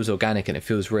feels organic and it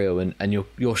feels real, and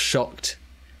you're shocked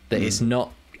that it's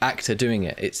not actor doing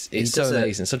it. It's so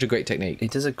amazing. Such a great technique. He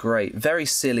does a great, very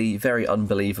silly, very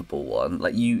unbelievable one.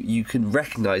 Like you can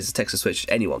recognise the Texas switch,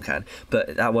 anyone can,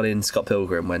 but that one in Scott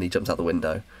Pilgrim when he jumps out the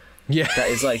window. Yeah, that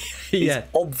is like it's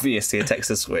obviously a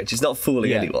Texas switch. It's not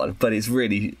fooling anyone, but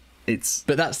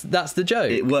But that's the joke.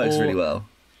 It works really well.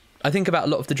 I think about a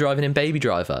lot of the Driving in Baby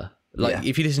Driver.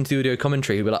 If you listen to the audio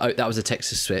commentary, you'll be like, "Oh, that was a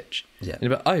Texas switch." Yeah. And you'll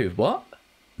be like, "Oh, what?"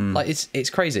 Like it's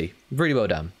crazy. Really well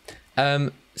done.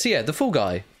 So yeah, The Fall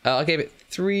Guy. I gave it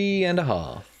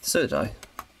 3.5. So did I.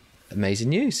 Amazing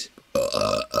news.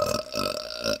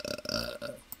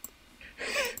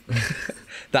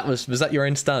 Was that your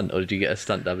own stunt, or did you get a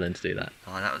stunt double in to do that?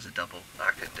 Oh, that was a double.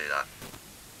 I couldn't do that.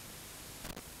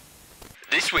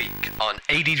 This week on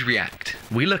ADs React,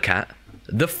 we look at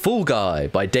The Fall Guy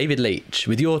by David Leitch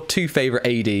with your two favourite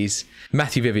ADs,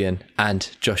 Matthew Vivian and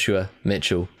Joshua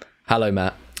Mitchell. Hello,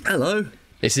 Matt. Hello.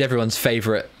 This is everyone's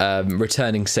favourite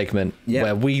returning segment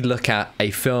where we look at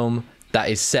a film that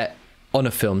is set on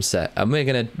a film set, and we're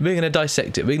gonna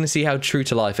dissect it. We're gonna see how true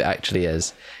to life it actually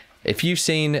is. If you've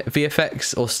seen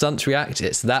VFX or stunts react,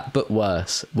 it's that but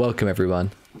worse. Welcome, everyone.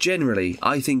 Generally,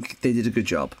 I think they did a good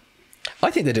job.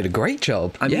 I think they did a great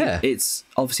job. I mean, it's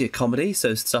obviously a comedy,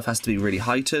 so stuff has to be really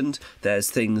heightened. There's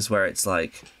things where it's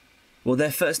like, well,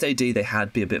 their first AD, they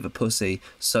had be a bit of a pussy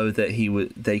so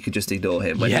that they could just ignore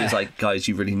him. When he was like, guys,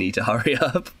 you really need to hurry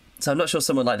up. So I'm not sure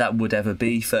someone like that would ever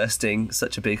be firsting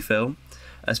such a big film,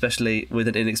 especially with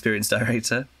an inexperienced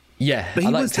director. Yeah, but I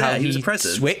liked how he was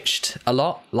present. Switched a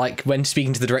lot. Like when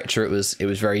speaking to the director, it was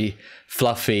very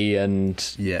fluffy and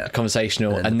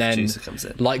conversational. And then the producer comes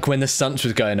in. Like when the stunts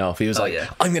was going off, he was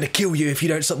I'm going to kill you if you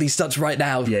don't stop these stunts right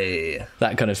now. Yeah.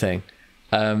 That kind of thing.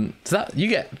 So that you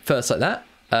get first like that.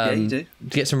 You do. You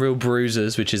get some real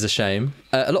bruises, which is a shame.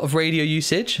 A lot of radio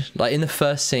usage, like in the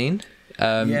first scene.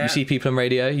 You see people on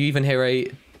radio. You even hear a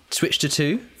switch to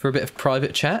 2 for a bit of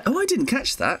private chat. Oh, I didn't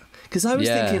catch that. Because I was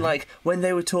thinking, like, when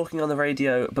they were talking on the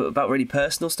radio about really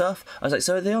personal stuff, I was like,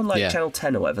 so are they on, like, Channel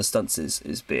 10 or whatever Stunts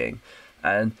is being?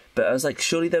 But I was like,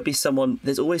 surely there'll be someone...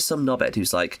 There's always some knobhead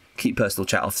who's like, keep personal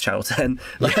chat off Channel 10.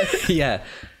 Yeah.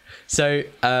 So,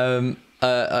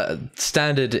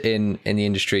 standard in the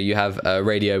industry, you have a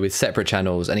radio with separate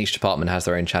channels, and each department has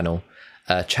their own channel.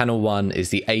 Channel 1 is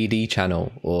the AD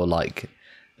channel, or, like,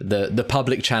 the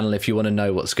public channel if you want to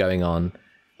know what's going on.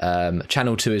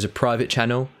 Channel 2 is a private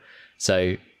channel.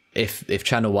 So if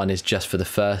Channel 1 is just for the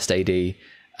first AD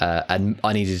and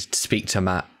I needed to speak to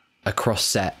Matt across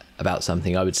set about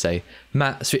something, I would say,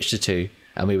 Matt, switch to 2,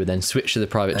 and we would then switch to the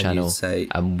private channel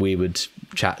and we would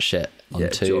chat shit on 2.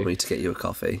 Do you want me to get you a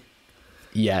coffee?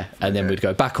 Yeah, and then we'd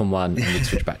go back on 1 and we'd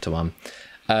switch back to 1.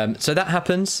 So that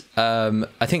happens.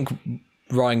 I think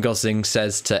Ryan Gosling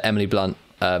says to Emily Blunt,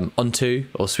 on 2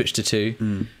 or switch to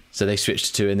 2. So they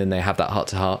switch to 2 and then they have that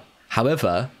heart-to-heart.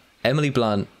 However, Emily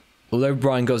Blunt... Although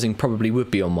Ryan Gosling probably would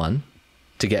be on 1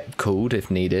 to get called if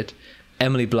needed,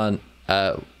 Emily Blunt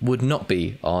would not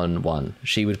be on 1.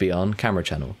 She would be on camera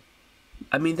channel.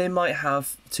 I mean, they might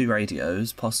have 2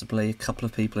 radios, possibly a couple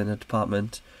of people in a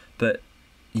department, but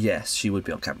yes, she would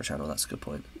be on camera channel. That's a good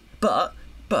point. But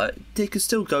they could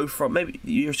still go from... Maybe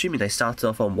you're assuming they started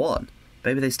off on 1.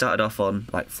 Maybe they started off on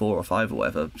like 4 or 5 or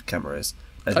whatever camera is.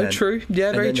 True.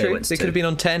 Yeah, very true. They could have been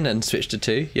on 10 and switched to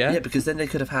 2. Yeah. Yeah, because then they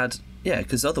could have had... Yeah,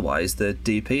 because otherwise the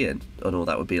DP and all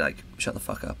that would be like, shut the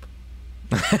fuck up.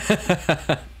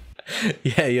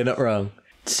 Yeah, you're not wrong.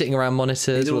 Sitting around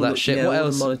monitors, all that shit. Yeah, what all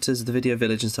else? The monitors, the video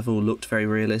village and stuff all looked very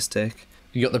realistic.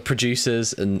 You got the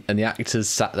producers and the actors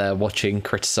sat there watching,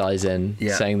 criticising,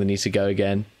 saying they need to go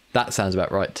again. That sounds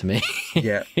about right to me.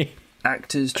 Yeah.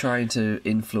 Actors trying to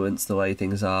influence the way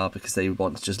things are because they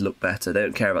want to just look better. They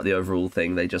don't care about the overall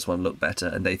thing. They just want to look better,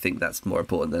 and they think that's more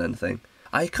important than anything.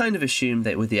 I kind of assumed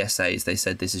that with the essays, they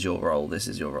said, this is your role, this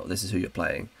is your role, this is who you're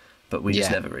playing. But we just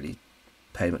never really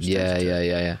pay much attention to it.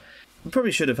 Yeah. We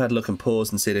probably should have had a look and pause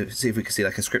and see if we could see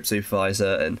like a script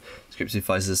supervisor and script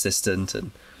supervisor's assistant.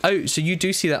 And oh, so you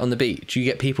do see that on the beach. You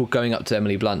get people going up to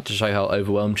Emily Blunt to show how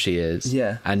overwhelmed she is.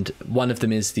 Yeah. And one of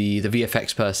them is the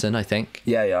VFX person, I think.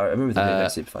 Yeah, I remember the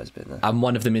VFX supervisor being there. And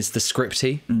one of them is the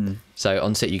scripty. So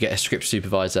on set you get a script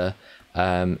supervisor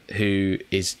who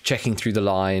is checking through the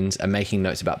lines and making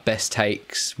notes about best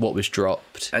takes, what was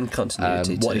dropped, and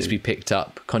continuity, what needs to be picked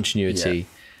up, continuity.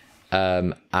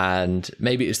 And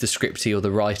maybe it was the scripty or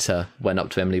the writer went up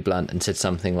to Emily Blunt and said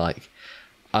something like,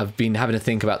 I've been having to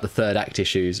think about the third act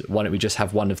issues. Why don't we just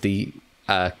have one of the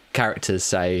characters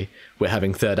say we're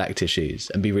having third act issues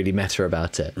and be really meta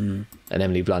about it? And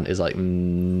Emily Blunt is like,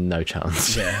 no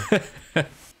chance. Yeah.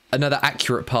 Another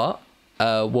accurate part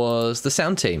was the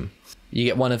sound team. You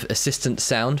get one of assistant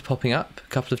sound popping up a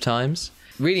couple of times.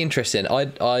 Really interesting.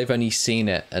 I've only seen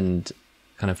it and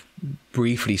kind of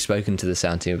briefly spoken to the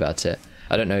sound team about it.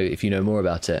 I don't know if you know more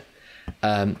about it.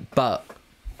 But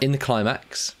in the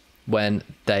climax, when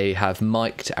they have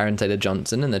mic'd Aaron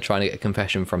Taylor-Johnson and they're trying to get a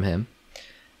confession from him,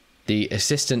 the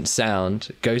assistant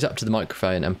sound goes up to the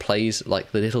microphone and plays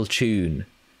like the little tune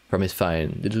from his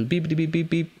phone. Little beep, beep, beep, beep,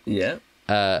 beep.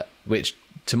 Yeah. Which,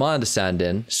 to my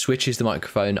understanding, switches the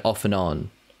microphone off and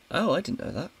on. Oh, I didn't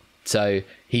know that. So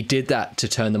he did that to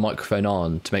turn the microphone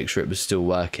on to make sure it was still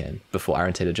working before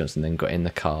Aaron Taylor-Johnson then got in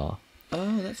the car.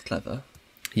 Oh, that's clever.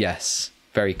 Yes.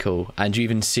 very cool. And you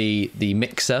even see the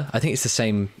mixer. I think it's the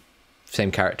same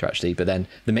character actually, but then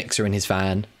the mixer in his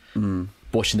van,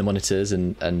 watching the monitors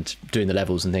and doing the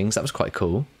levels and things. That was quite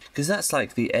cool. Because that's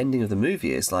like the ending of the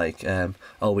movie is like,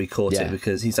 we caught it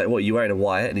because he's like, what, you wearing a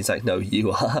wire? And he's like, no,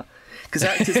 you are. Because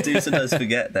actors do sometimes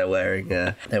forget they're wearing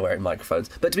microphones.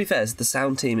 But to be fair, the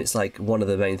sound team, it's like one of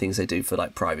the main things they do for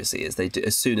like privacy is they do,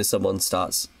 as soon as someone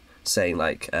starts saying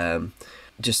like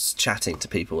just chatting to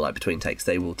people like between takes,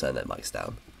 they will turn their mics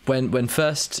down. When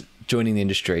first joining the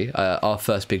industry, our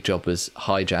first big job was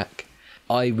Hijack.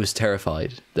 I was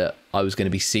terrified that I was going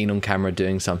to be seen on camera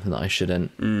doing something that I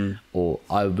shouldn't, or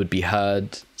I would be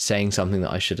heard saying something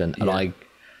that I shouldn't. And I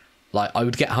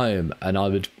would get home and I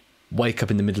would wake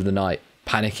up in the middle of the night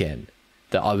panicking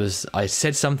that I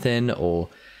said something, or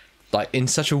like in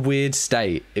such a weird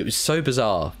state. It was so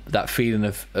bizarre, that feeling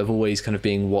of always kind of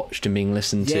being watched and being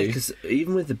listened to. Yeah, because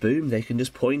even with the boom, they can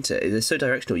just point it. They're so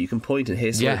directional. You can point and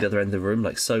hear someone at the other end of the room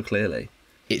like so clearly.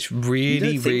 It's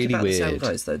really, really weird. The sound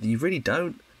guys, though, you really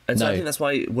don't. And so I think that's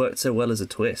why it worked so well as a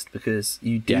twist, because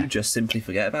you do just simply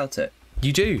forget about it.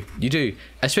 You do.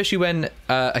 Especially when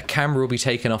a camera will be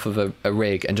taken off of a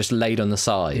rig and just laid on the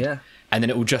side. Yeah. And then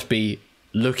it will just be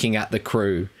looking at the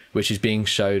crew, which is being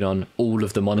shown on all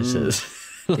of the monitors.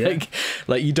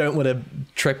 like you don't want to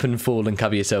trip and fall and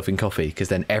cover yourself in coffee, because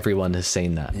then everyone has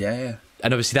seen that. Yeah.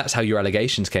 And obviously that's how your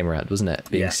allegations came around, wasn't it?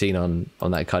 Being seen on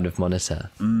that kind of monitor.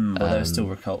 Well, they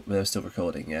were still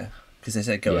recording, yeah. Because they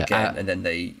said go again, and then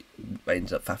they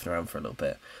ended up faffing around for a little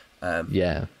bit. And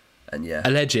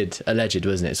alleged,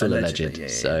 wasn't it? It's all alleged. Yeah.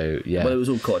 So yeah. Well, it was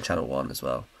all caught on Channel 1 as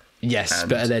well. Yes,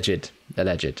 but alleged.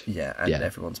 Yeah, and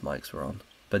everyone's mics were on.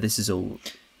 But this is all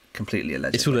completely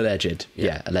alleged. It's all alleged.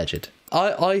 Yeah, alleged.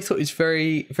 I thought it was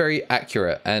very, very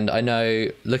accurate. And I know,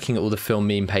 looking at all the film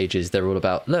meme pages, they're all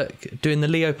about, look, doing the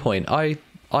Leo point. I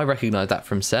recognise that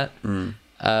from set.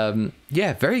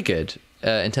 Very good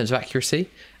in terms of accuracy.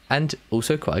 And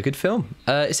also quite a good film.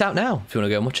 It's out now, if you want to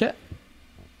go and watch it.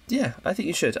 Yeah, I think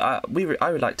you should. I really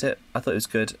liked it. I thought it was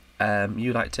good.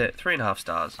 You liked it. 3.5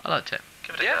 stars. I liked it.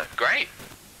 Give it a go. Great.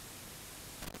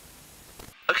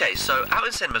 Okay, so out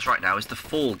in cinemas right now is The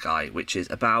Fall Guy, which is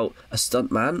about a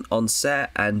stuntman on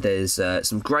set, and there's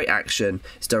some great action.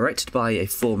 It's directed by a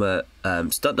former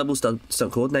stunt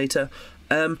coordinator.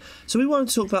 So we wanted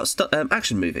to talk about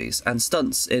action movies and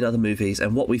stunts in other movies,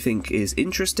 and what we think is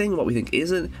interesting, what we think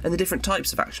isn't, and the different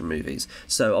types of action movies.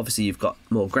 So obviously you've got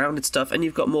more grounded stuff and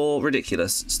you've got more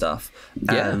ridiculous stuff.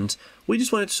 Yeah. And we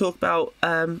just wanted to talk about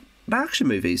action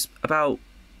movies, about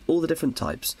all the different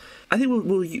types. I think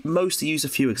we'll mostly use a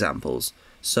few examples.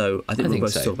 So I think we'll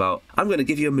mostly talk about... I'm going to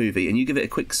give you a movie and you give it a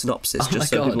quick synopsis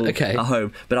people are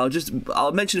home. But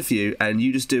I'll mention a few and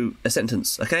you just do a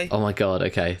sentence, okay? Oh my God,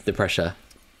 okay. The pressure.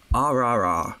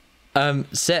 RRR.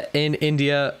 Set in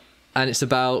India, and it's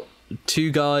about two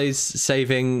guys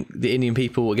saving the Indian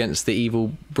people against the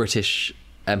evil British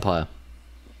Empire.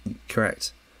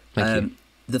 Correct. Thank you.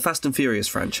 The Fast and Furious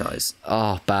franchise.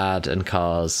 Oh, bad, and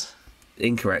Cars.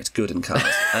 Incorrect. Good and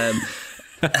Cars.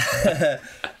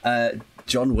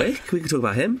 John Wick. We could talk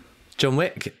about him. John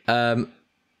Wick.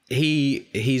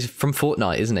 He's from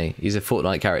Fortnite, isn't he? He's a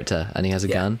Fortnite character, and he has a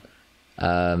gun.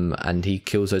 And he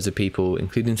kills loads of people,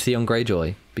 including Theon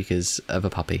Greyjoy, because of a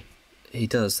puppy. He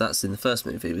does. That's in the first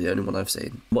movie, the only one I've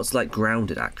seen. What's like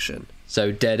grounded action?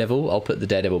 So DareDevil. I'll put the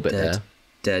DareDevil bit there.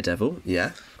 DareDevil.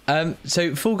 Yeah.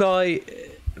 So Fall Guy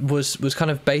was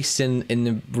kind of based in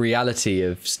the reality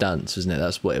of stunts, wasn't it?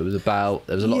 That's what it was about.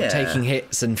 There was a lot of taking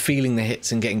hits and feeling the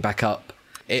hits and getting back up.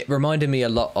 It reminded me a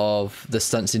lot of the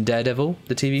stunts in DareDevil,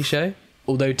 the TV show.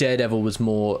 Although DareDevil was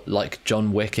more like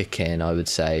John Wick akin, I would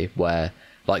say, where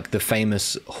like the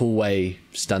famous hallway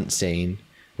stunt scene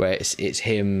where it's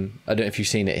him, I don't know if you've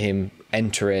seen it, him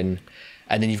entering,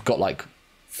 and then you've got like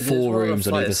four rooms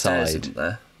on either side.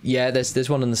 Yeah, there's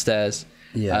one on the stairs.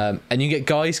 Yeah. And you get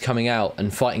guys coming out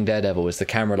and fighting DareDevil as the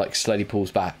camera like slowly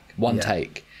pulls back, one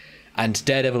take, and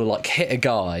DareDevil will like hit a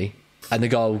guy and the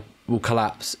guy will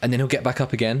collapse and then he'll get back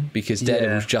up again because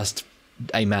Daredevil's just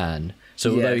a man.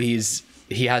 So although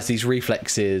he has these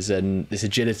reflexes and this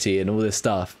agility and all this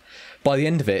stuff, by the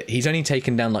end of it, he's only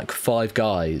taken down like 5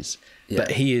 guys,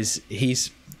 but he's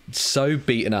so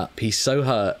beaten up, he's so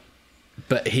hurt,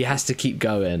 but he has to keep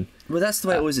going. Well, that's the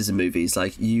way it always is in movies.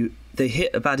 Like they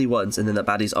hit a baddie once, and then that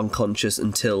baddie's unconscious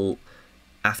until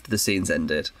after the scene's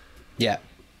ended. Yeah,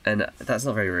 and that's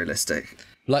not very realistic.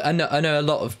 Like I know a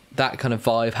lot of that kind of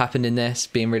vibe happened in this,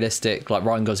 being realistic. Like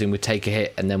Ryan Gosling would take a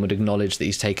hit and then would acknowledge that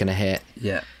he's taken a hit.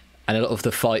 Yeah, and a lot of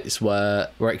the fights were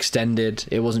extended.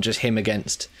 It wasn't just him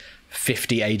against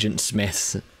 50 Agent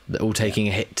Smiths that all taking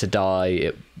a hit to die.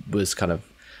 It was kind of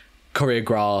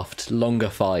choreographed, longer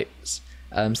fights.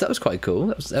 So that was quite cool.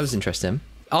 That was interesting.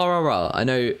 RRR, I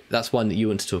know that's one that you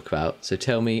want to talk about. So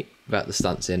tell me about the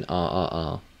stunts in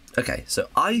RRR. Okay, so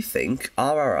I think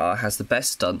RRR has the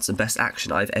best stunts and best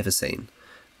action I've ever seen.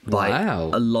 By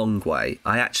a long way.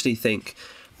 I actually think,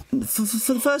 for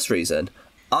the first reason,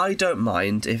 I don't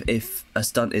mind if a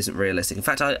stunt isn't realistic. In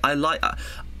fact, I like...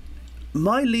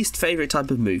 my least favourite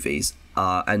type of movies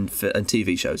and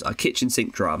TV shows are kitchen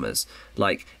sink dramas,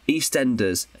 like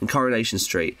EastEnders and Coronation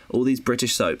Street, all these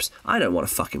British soaps. I don't want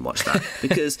to fucking watch that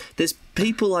because there's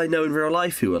people I know in real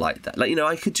life who are like that. Like, you know,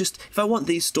 I could just, if I want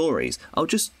these stories, I'll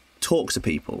just talk to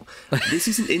people. This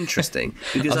isn't interesting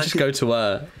because I'll just go to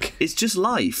work. It's just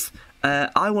life.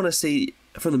 I want to see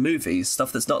from the movies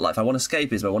stuff that's not life. I want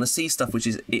escapism. I want to see stuff which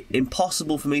is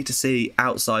impossible for me to see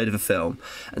outside of a film.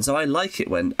 And so I like it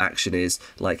when action is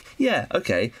like, yeah,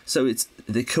 okay, so it's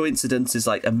the coincidence is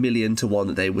like 1,000,000 to 1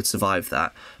 that they would survive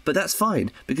that, but that's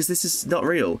fine because this is not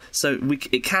real. So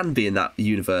it can be in that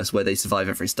universe where they survive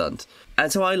every stunt.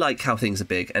 And so I like how things are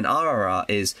big, and RRR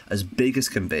is as big as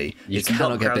can be. It's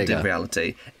not grounded in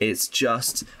reality.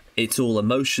 It's all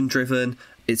emotion driven.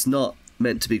 It's not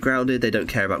meant to be grounded. They don't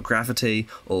care about gravity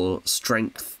or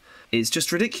strength. It's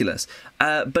just ridiculous.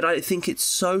 But I think it's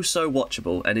so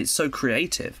watchable, and it's so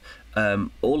creative.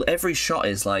 Every shot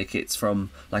is like it's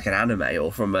from like an anime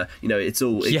or from a, you know, it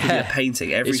could be a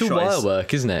painting. Every it's all shot wire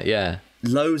work, isn't it? Yeah.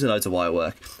 Loads and loads of wire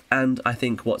work. And I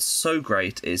think what's so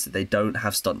great is that they don't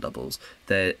have stunt doubles.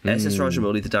 S.S.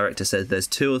 Rajamouli, the director, says there's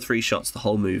 2 or 3 shots the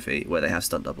whole movie where they have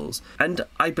stunt doubles. And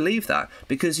I believe that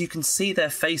because you can see their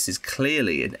faces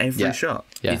clearly in every shot.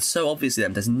 Yeah. It's so obvious to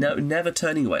them. There's never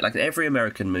turning away. Like in every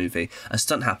American movie, a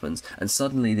stunt happens and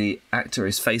suddenly the actor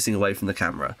is facing away from the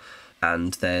camera.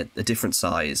 And they're a different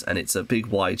size, and it's a big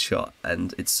wide shot,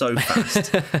 and it's so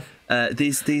fast.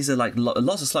 These are like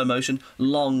lots of slow motion,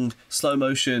 long slow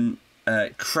motion,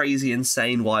 crazy,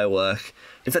 insane wire work.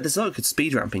 In fact, there's a lot of good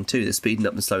speed ramping too. There's speeding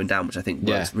up and slowing down, which I think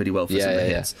works really well for some of the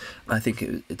hits. I think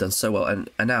it done so well. And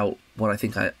now what I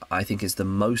think is the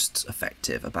most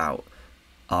effective about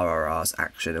RRR's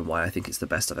action and why I think it's the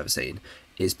best I've ever seen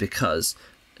is because.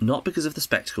 Not because of the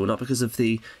spectacle, not because of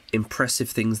the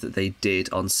impressive things that they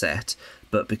did on set,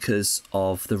 but because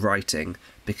of the writing.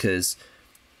 Because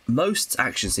most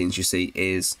action scenes you see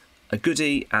is a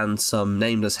goodie and some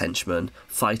nameless henchman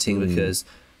fighting because...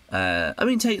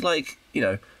 take like, you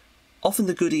know, often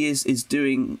the goodie is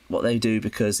doing what they do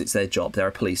because it's their job. They're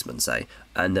a policeman, say.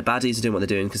 And the baddies are doing what they're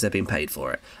doing because they're being paid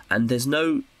for it. And there's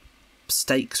no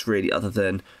stakes, really, other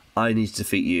than I need to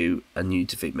defeat you and you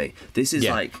defeat me. This is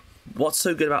like... What's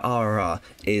so good about RRR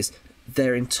is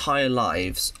their entire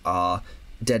lives are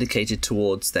dedicated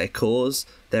towards their cause,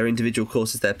 their individual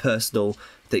causes, their personal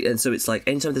thing. And so it's like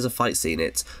anytime there's a fight scene,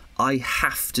 it's I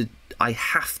have to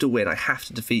win, I have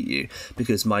to defeat you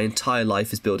because my entire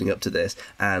life is building up to this,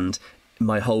 and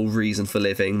my whole reason for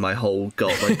living, my whole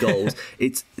goal, my goals.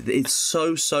 It's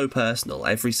so personal.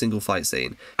 Every single fight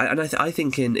scene, and I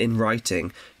think in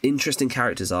writing, interesting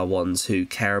characters are ones who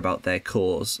care about their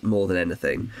cause more than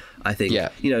anything. I think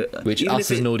you know, which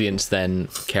us as an audience then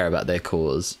care about their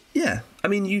cause. Yeah, I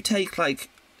mean, you take like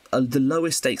the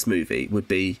lowest stakes movie would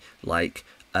be like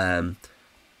a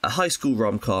high school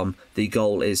rom-com. The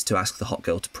goal is to ask the hot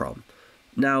girl to prom.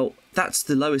 Now that's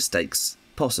the lowest stakes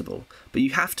possible, but you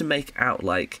have to make out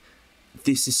like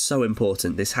this is so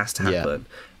important, this has to happen,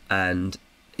 and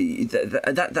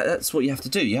that's what you have to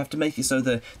do. You have to make it so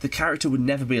the character would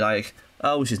never be like,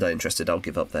 oh, she's not interested, I'll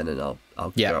give up then and I'll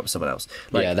go out with someone else.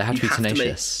 Like, they have to be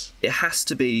tenacious. It has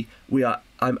to be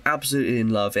I'm absolutely in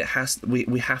love.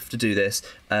 We have to do this,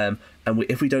 and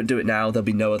if we don't do it now, there'll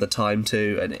be no other time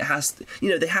to. And it has,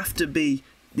 they have to be.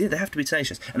 Yeah, they have to be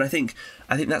tenacious, and I think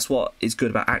that's what is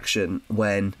good about action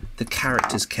when the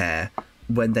characters care,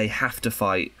 when they have to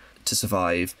fight to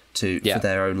survive, for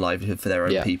their own livelihood, for their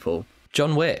own people.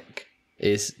 John Wick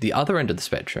is the other end of the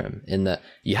spectrum in that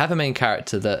you have a main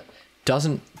character that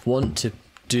doesn't want to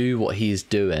do what he's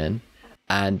doing,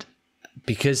 and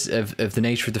because of the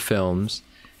nature of the films,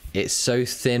 it's so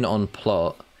thin on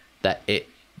plot that it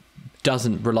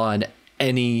doesn't rely on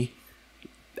any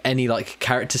like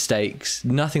character stakes,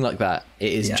 nothing like that.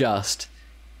 It is just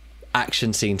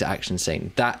action scene to action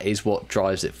scene. That is what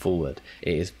drives it forward.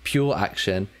 It is pure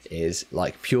action. It is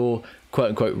like pure quote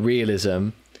unquote realism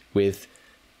with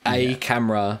a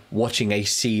camera watching a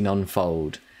scene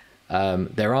unfold.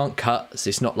 There aren't cuts.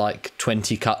 It's not like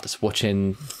 20 cuts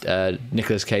watching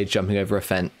Nicolas Cage jumping over a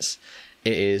fence.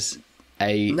 It is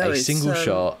a single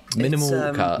shot,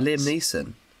 minimal cuts.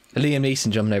 Liam Neeson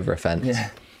jumping over a fence.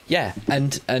 Yeah,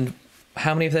 and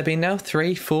how many have there been now?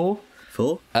 3, 4?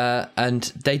 4. And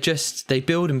they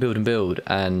build and build and build,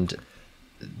 and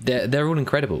they're all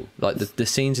incredible. Like the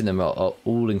scenes in them are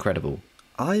all incredible.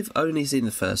 I've only seen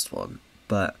the first one,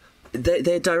 but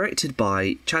they're directed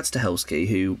by Chad Stahelski,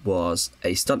 who was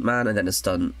a stuntman and then a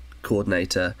stunt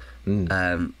coordinator,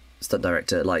 stunt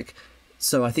director.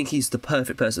 So I think he's the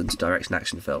perfect person to direct an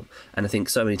action film. And I think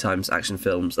so many times action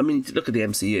films, I mean, look at the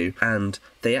MCU, and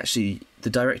the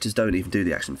directors don't even do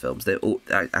the action films. They're all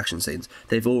action scenes.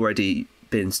 They've already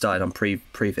been started on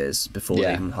previs before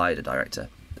they even hired a director.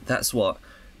 That's what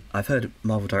I've heard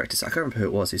Marvel directors, I can't remember who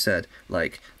it was who said,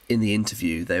 in the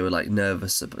interview, they were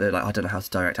nervous. They're I don't know how to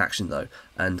direct action though.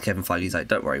 And Kevin Feige's like,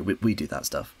 don't worry, we do that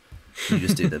stuff. You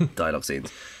just do the dialogue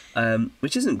scenes.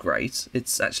 Which isn't great.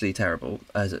 It's actually terrible.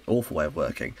 It's an awful way of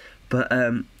working. But I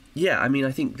mean,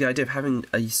 I think the idea of having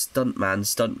a stunt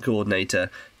coordinator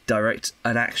direct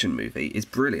an action movie is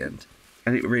brilliant,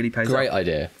 and it really pays off. Great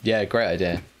idea. Yeah, great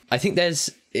idea. I think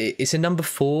it's a number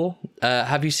 4.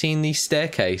 Have you seen the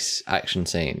staircase action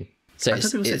scene? So I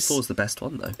thought people said 4's the best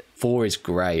one though. 4 is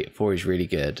great. 4 is really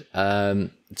good.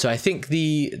 So I think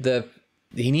he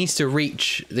needs to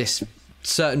reach this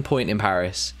certain point in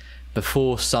Paris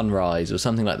before sunrise or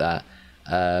something like that,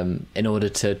 in order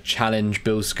to challenge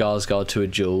Bill Skarsgård to a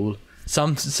duel,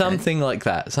 something like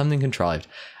that, something contrived.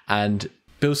 And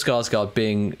Bill Skarsgård,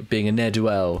 being a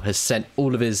ne'er-do-well, has sent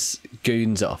all of his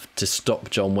goons off to stop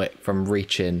John Wick from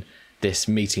reaching this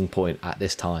meeting point at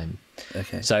this time.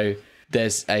 Okay. So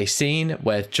there's a scene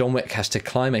where John Wick has to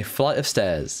climb a flight of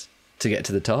stairs to get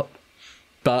to the top,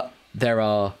 but there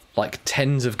are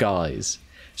tens of guys.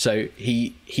 So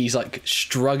he's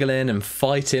struggling and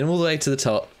fighting all the way to the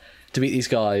top to beat these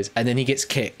guys, and then he gets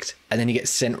kicked, and then he gets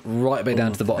sent right back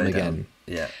down to the bottom again.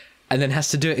 Yeah. And then has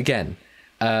to do it again.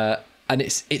 And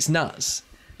it's nuts.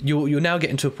 You're now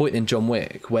getting to a point in John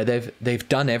Wick where they've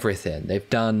done everything. They've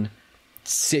done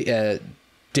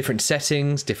different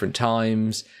settings, different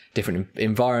times, different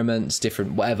environments,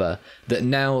 different whatever, that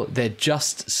now they're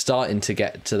just starting to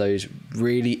get to those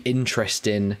really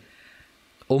interesting,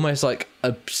 almost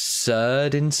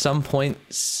absurd in some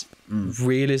points,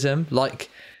 realism.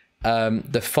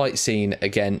 The fight scene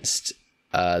against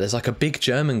there's a big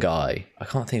German guy. I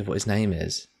can't think of what his name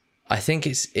is. I think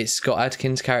it's Scott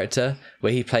Adkins' character,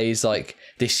 where he plays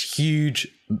this huge,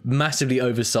 massively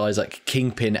oversized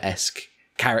Kingpin-esque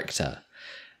character,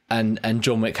 and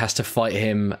John Wick has to fight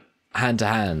him hand to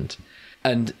hand,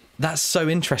 and that's so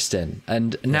interesting.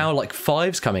 And now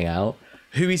 5's coming out.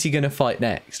 Who is he going to fight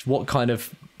next? What kind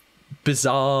of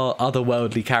bizarre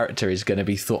otherworldly character is going to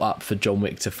be thought up for John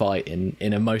Wick to fight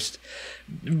in a most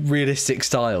realistic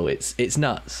style? It's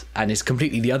nuts, and it's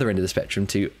completely the other end of the spectrum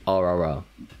to RRR.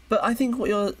 But I think what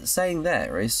you're saying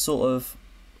there is sort of,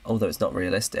 although it's not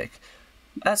realistic,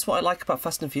 that's what I like about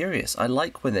Fast and Furious. I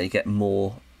like when they get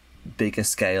more bigger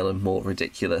scale and more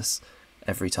ridiculous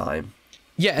every time.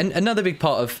 Yeah, and another big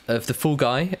part of the Fall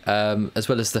Guy, as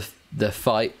well as the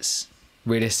fights,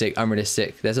 realistic,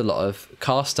 unrealistic, there's a lot of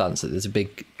car stunts. There's a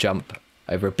big jump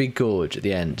over a big gorge at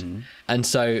the end. And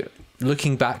so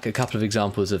looking back, a couple of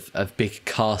examples of big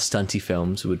car stunty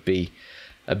films would be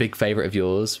a big favourite of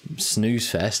yours, Snooze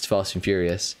Fest, Fast and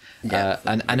Furious,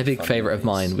 and a big favourite of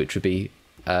mine, which would be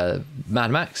Mad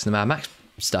Max, the Mad Max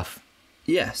stuff.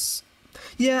 Yes.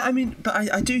 Yeah, I mean, but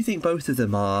I do think both of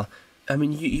them are... I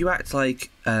mean, you act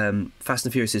like Fast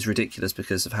and Furious is ridiculous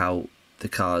because of how the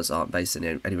cars aren't based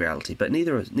in any reality, but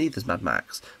neither's Mad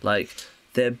Max.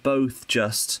 They're both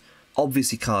just...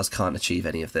 Obviously, cars can't achieve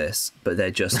any of this, but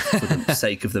they're just, for the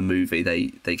sake of the movie,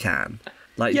 they can.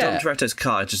 Dom Toretto's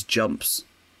car just jumps...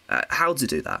 how does it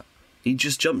do that? He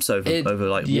just jumps over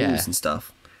walls and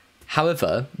stuff.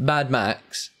 However, Mad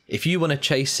Max, if you want a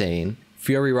chase scene,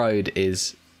 Fury Road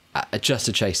is just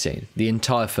a chase scene. The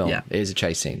entire film is a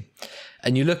chase scene.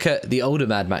 And you look at the older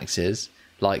Mad Maxes,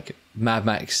 like Mad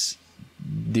Max,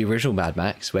 the original Mad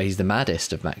Max, where he's the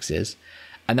maddest of Maxes,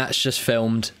 and that's just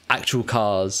filmed actual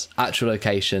cars, actual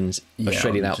locations,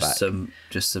 Australian outback.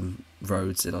 Just some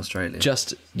roads in Australia.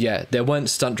 There weren't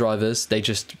stunt drivers. They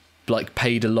just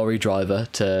paid a lorry driver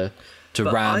to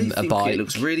ram a bike. I think it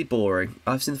looks really boring.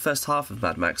 I've seen the first half of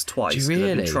Mad Max twice. Do you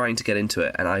really? I've been trying to get into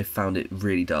it, and I found it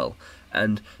really dull.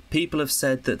 And people have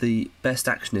said that the best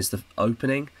action is the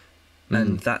opening,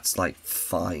 and that's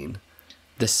fine.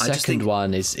 The second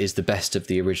one is the best of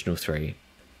the original 3.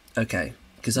 Okay,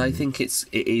 because I think it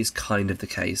is kind of the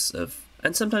case of,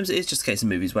 and sometimes it is just a case of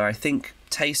movies where I think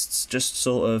tastes just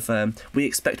sort of we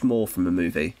expect more from a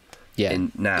movie.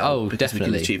 Now, because definitely.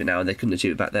 We can achieve it now and they couldn't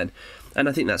achieve it back then. And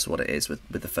I think that's what it is with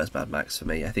the first Mad Max for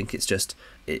me. I think it's just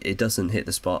it doesn't hit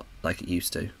the spot like it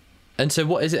used to. And so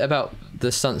what is it about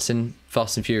the stunts in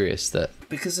Fast and Furious that...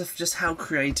 Because of just how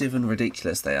creative and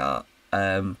ridiculous they are.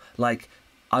 When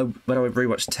I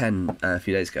rewatched 10 a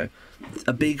few days ago,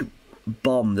 a big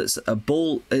bomb that's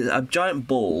a giant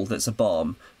ball that's a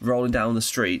bomb rolling down the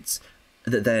streets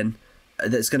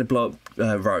that's going to blow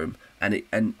up Rome, and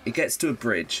it gets to a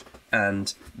bridge,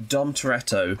 and Dom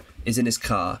Toretto is in his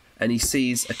car, and he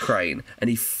sees a crane, and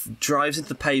he drives into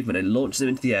the pavement and launches him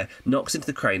into the air, knocks into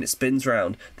the crane, it spins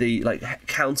round, the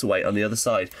counterweight on the other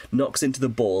side knocks into the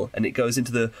ball, and it goes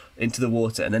into the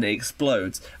water, and then it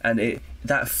explodes, and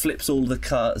that flips all the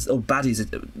cars.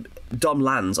 Dom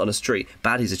lands on a street,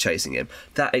 baddies are chasing him,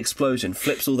 that explosion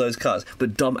flips all those cars,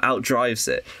 but Dom outdrives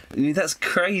it. I mean, that's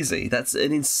crazy. That's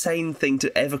an insane thing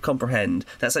to ever comprehend.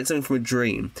 That's like something from a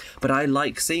dream. But I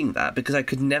like seeing that because I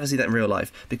could never see that in real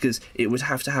life, because it would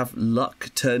have to have luck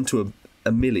turn to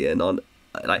a million on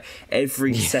like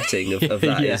every setting of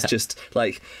that. Is just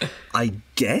like, I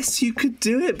guess you could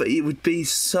do it, but it would be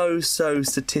so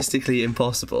statistically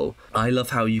impossible. I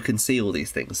love how you can see all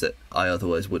these things that I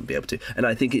otherwise wouldn't be able to, and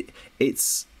I think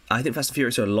I think Fast and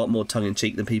Furious are a lot more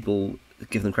tongue-in-cheek than people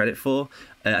give them credit for.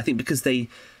 I think because they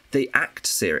act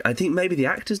serious. I think maybe the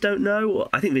actors don't know.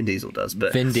 I think Vin Diesel does,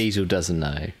 but Vin Diesel doesn't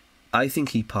know. I think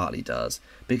he partly does,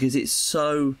 because it's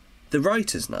so... The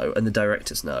writers know and the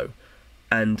directors know.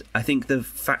 And I think the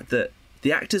fact that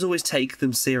the actors always take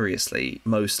them seriously,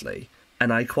 mostly.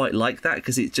 And I quite like that,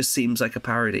 because it just seems like a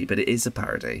parody, but it is a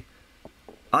parody.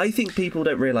 I think people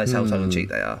don't realise how tongue-in-cheek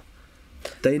they are.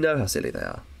 They know how silly they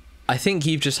are. I think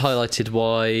you've just highlighted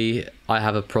why I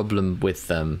have a problem with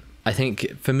them. I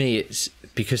think, for me, it's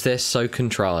because they're so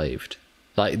contrived.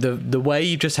 Like, the way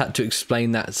you just had to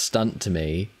explain that stunt to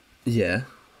me... Yeah.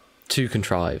 Too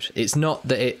contrived. It's not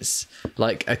that it's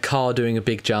like a car doing a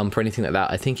big jump or anything like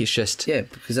that. I think it's just... Yeah,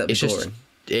 because that'd be boring.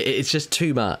 It's just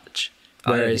too much.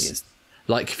 Whereas,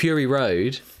 like, Fury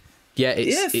Road,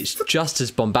 it's just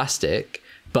as bombastic,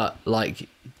 but, like,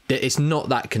 it's not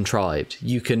that contrived.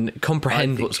 You can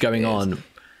comprehend what's going on.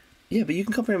 Yeah, but you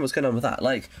can comprehend what's going on with that.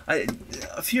 Like,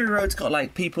 Fury Road's got,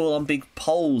 like, people on big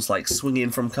poles, like, swinging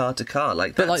from car to car.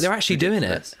 Like, but, like, they're actually doing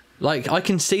it. Like, I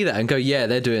can see that and go, yeah,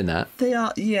 they're doing that. They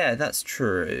are, yeah, that's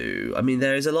true. I mean,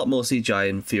 there is a lot more CGI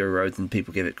in Fury Road than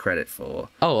people give it credit for.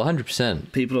 Oh,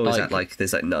 100%. People always act like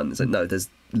there's, like, none. It's like, no, there's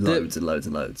loads and loads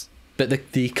and loads. But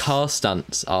the car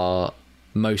stunts are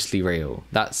mostly real.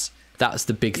 That's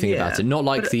the big thing about it. Not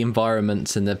like the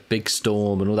environments and the big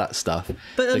storm and all that stuff.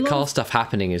 But the car stuff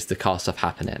happening is the car stuff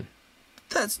happening.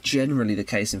 That's generally the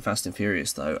case in Fast and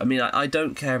Furious, though. I mean, I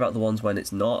don't care about the ones when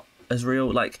it's not as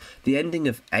real. Like, the ending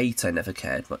of 8 I never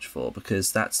cared much for,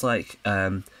 because that's like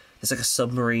there's like a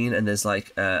submarine, and there's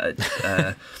like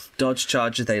a Dodge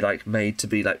Charger they like made to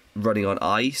be like running on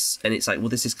ice, and it's like, well,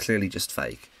 this is clearly just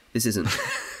fake. This isn't.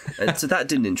 And so that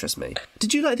didn't interest me.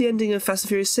 Did you like the ending of Fast and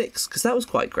Furious 6? Because that was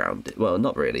quite grounded. Well,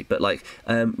 not really, but like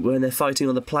when they're fighting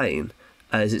on the plane,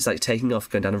 as it's like taking off,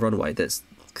 going down a runway that's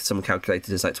someone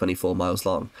calculated as like 24 miles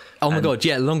long. Oh my god,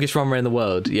 yeah, longest runway in the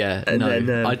world. Yeah, and no,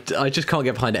 then, I just can't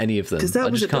get behind any of them. Because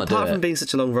that was, apart from being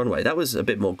such a long runway, that was a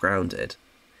bit more grounded.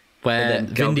 Where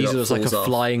Vin Diesel was like a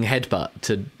flying headbutt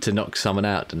to knock someone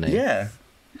out, didn't he? Yeah.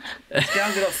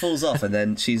 Gal Gadot falls off, and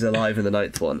then she's alive in the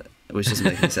 9th one, which doesn't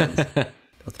make any sense.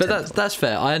 But that's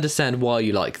fair. I understand why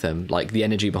you like them, like the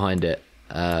energy behind it.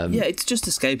 Yeah, it's just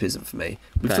escapism for me.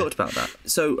 We've talked about that.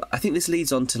 So I think this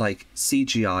leads on to like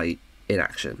CGI in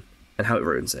action and how it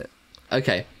ruins it.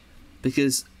 Okay.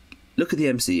 Because look at the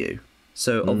MCU.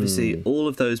 So obviously all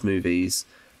of those movies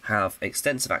have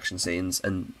extensive action scenes,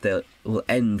 and they will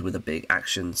end with a big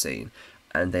action scene,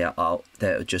 and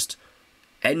they're just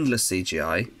endless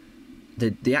CGI.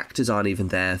 The actors aren't even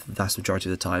there the vast majority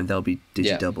of the time. They'll be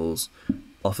digi-doubles. Yeah.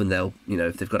 Often they'll,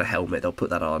 if they've got a helmet, they'll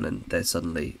put that on, and they're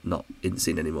suddenly not in the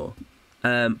scene anymore.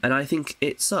 And I think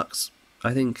it sucks.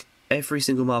 I think every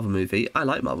single Marvel movie, I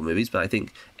like Marvel movies, but I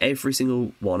think every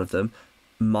single one of them,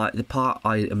 the part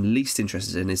I am least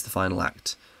interested in is the final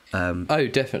act. Oh,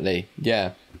 definitely,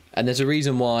 yeah. And there's a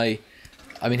reason why.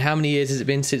 I mean, how many years has it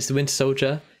been since The Winter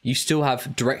Soldier? You still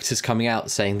have directors coming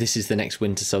out saying this is the next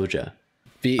Winter Soldier.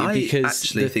 Because I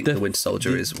actually think The Winter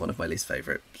Soldier is one of my least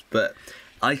favourites, but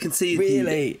I can see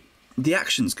the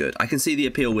action's good. I can see the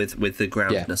appeal with the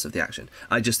groundedness of the action.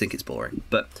 I just think it's boring.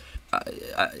 But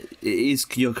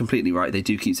you're completely right. They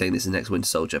do keep saying this is the next Winter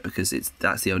Soldier because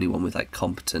that's the only one with like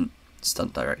competent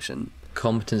stunt direction.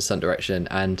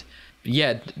 And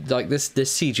yeah, like there's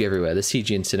CG everywhere. There's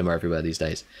CG in cinema everywhere these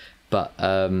days. But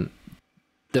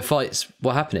the fights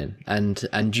were happening,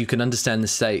 and you can understand the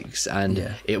stakes,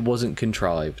 and it wasn't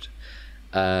contrived.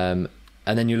 And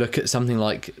then you look at something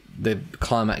like the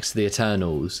climax of the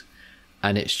Eternals,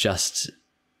 and it's just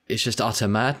utter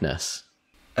madness.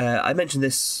 I mentioned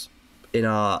this in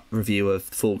our review of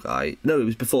Fall Guy. No, it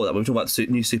was before that. We were talking about the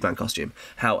new Superman costume.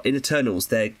 How in Eternals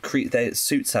their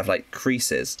suits have like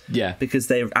creases. Yeah. Because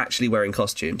they're actually wearing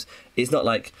costumes. It's not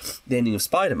like the ending of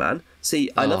Spider-Man. See,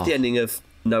 I love the ending of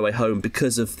No Way Home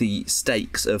because of the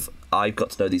stakes of I've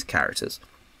got to know these characters.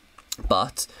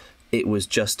 But it was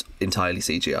just entirely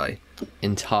CGI.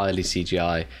 Entirely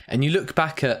CGI. And you look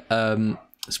back at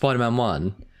Spider-Man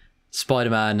 1,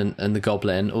 Spider-Man and the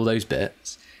Goblin, all those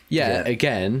bits. Yeah,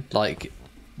 again, like,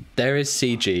 there is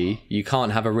CG. You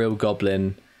can't have a real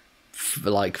goblin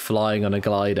like flying on a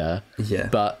glider. Yeah.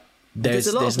 But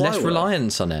there's less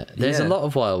reliance on it. There's a lot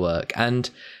of wire work, and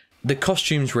the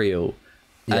costume's real,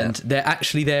 and they're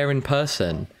actually there in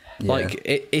person. Yeah. Like,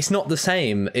 it's not the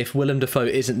same if Willem Dafoe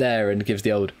isn't there and gives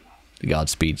the old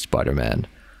Godspeed Spider-Man.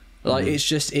 Like, it's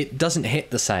just, it doesn't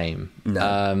hit the same.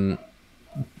 No.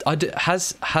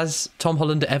 Has Tom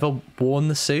Holland ever worn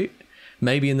the suit?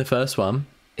 Maybe in the first one.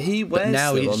 He wears but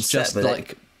now them it's on just set,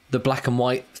 like the black and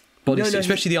white bodysuit,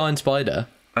 especially the Iron Spider.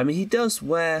 I mean, he does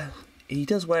wear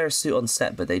a suit on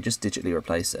set, but they just digitally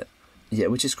replace it. Yeah,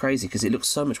 which is crazy because it looks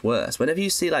so much worse. Whenever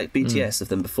you see like BTS of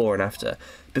them before and after,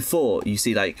 before you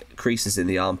see like creases in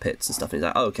the armpits and stuff, and it's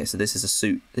like, oh, okay, so this is a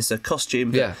suit, this is a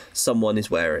costume that someone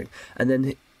is wearing, and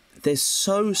then they're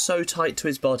so tight to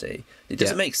his body, it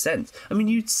doesn't make sense. I mean,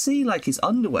 you'd see like his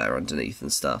underwear underneath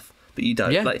and stuff, but you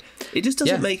don't. Like, it just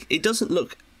doesn't it doesn't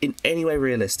look in any way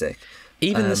realistic.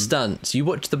 Even the stunts, you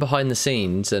watch the behind the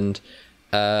scenes, and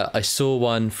I saw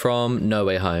one from No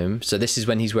Way Home. So this is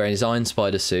when he's wearing his Iron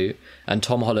Spider suit, and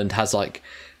Tom Holland has like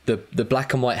the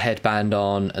black and white headband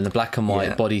on and the black and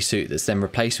white bodysuit that's then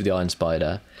replaced with the Iron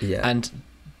Spider. Yeah. And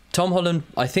Tom Holland,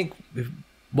 I think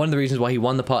one of the reasons why he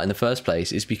won the part in the first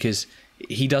place is because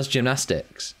he does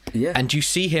gymnastics. Yeah. And you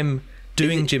see him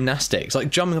doing gymnastics, like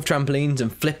jumping off trampolines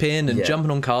and flipping and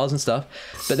jumping on cars and stuff.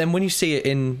 But then when you see it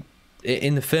in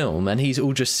the film and he's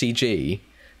all just CG,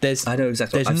 I know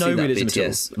exactly. There's no realism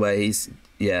BTS, at all. Where he's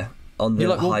on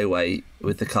the highway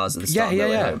with the cars at the start.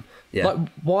 Home. Yeah. Like,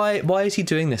 why is he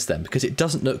doing this then? Because it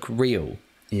doesn't look real.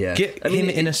 Yeah. Get him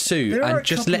in a suit and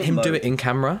just let him do it in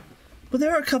camera. Well,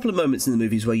 there are a couple of moments in the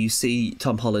movies where you see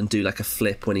Tom Holland do like a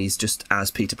flip when he's just as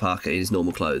Peter Parker in his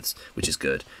normal clothes, which is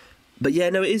good. But yeah,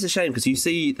 no, it is a shame because you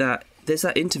see that there's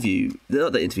that interview,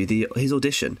 not the interview, his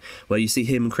audition, where you see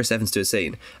him and Chris Evans do a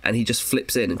scene, and he just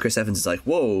flips in, and Chris Evans is like,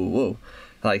 whoa,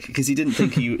 like, because he didn't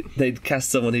think they'd cast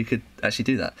someone who could actually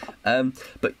do that.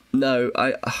 But no,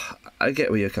 I get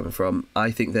where you're coming from.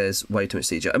 I think there's way too much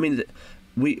CGI. I mean,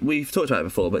 we've talked about it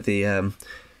before, but the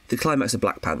climax of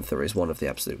Black Panther is one of the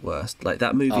absolute worst. Like,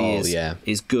 that movie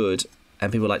is good,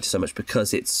 and people liked it so much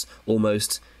because it's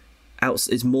almost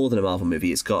it's more than a Marvel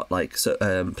movie. It's got like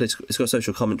political. It's got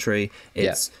social commentary.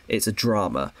 It's a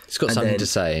drama. It's got something to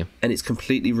say, and it's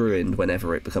completely ruined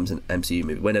whenever it becomes an MCU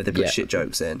movie. Whenever they put shit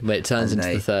jokes in, when it turns into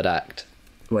the third act,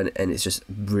 and it's just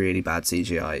really bad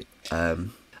CGI.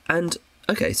 And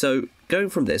okay, so going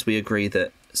from this, we agree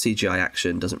that CGI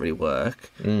action doesn't really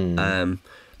work.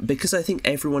 Because I think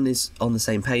everyone is on the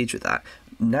same page with that.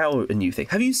 Now, a new thing.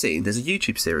 Have you seen? There's a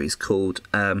YouTube series called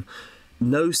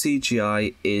No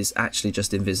CGI is actually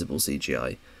just invisible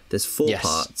CGI. There's 4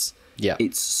 parts. Yeah.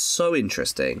 It's so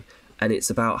interesting, and it's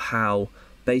about how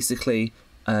basically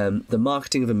the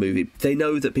marketing of a movie, they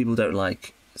know that people don't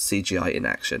like CGI in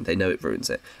action. They know it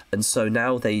ruins it. And so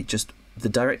now the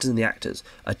directors and the actors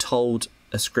are told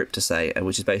a script to say,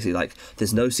 which is basically like,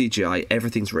 there's no CGI,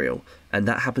 everything's real. And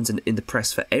that happens in the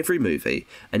press for every movie,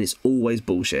 and it's always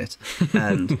bullshit.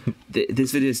 And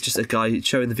this video is just a guy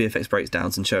showing the VFX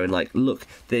breakdowns and showing, like, look,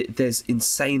 there's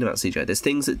insane amount of CGI. There's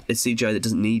things that is CGI that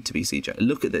doesn't need to be CGI.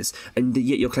 Look at this. And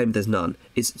yet you're claiming there's none.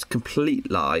 It's a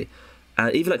complete lie.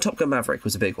 Even like Top Gun Maverick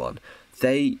was a big one.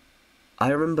 I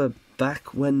remember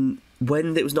back when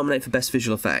it was nominated for Best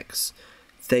Visual Effects,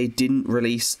 they didn't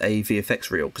release a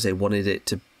VFX reel because they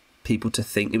wanted people to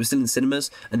think it was still in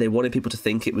cinemas, and they wanted people to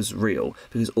think it was real,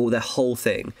 because all their whole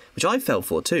thing, which I fell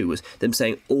for too, was them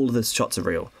saying all of the shots are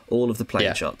real, all of the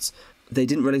plane shots. They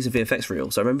didn't release a VFX reel.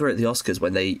 So I remember at the Oscars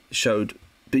when they showed,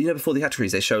 but before the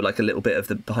categories, they showed like a little bit of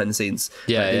the behind the scenes.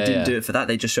 They didn't do it for that.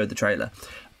 They just showed the trailer.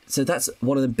 So that's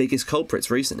one of the biggest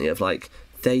culprits recently of, like,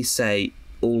 they say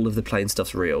all of the plane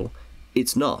stuff's real.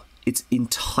 It's not. It's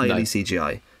entirely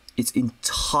CGI. It's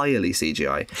entirely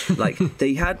CGI. Like,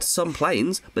 they had some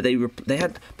planes, but they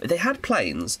had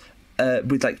planes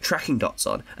with like tracking dots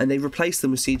on, and they replaced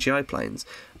them with CGI planes.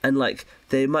 And like,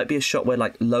 there might be a shot where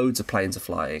like loads of planes are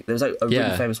flying. There was like a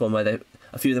really famous one where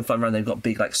a few of them flying around. They've got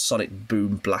big like sonic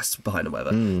boom blasts behind them,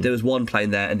 whatever. There was one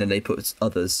plane there, and then they put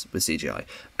others with CGI.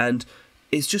 And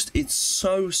it's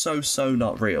so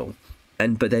not real,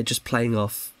 but they're just playing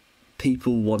off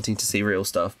people wanting to see real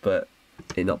stuff, but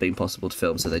it not being possible to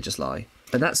film, so they just lie.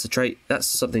 And that's the trait. That's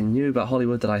something new about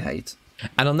Hollywood that I hate.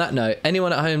 And on that note,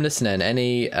 anyone at home listening,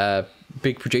 any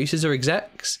big producers or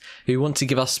execs who want to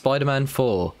give us Spider-Man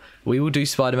 4, we will do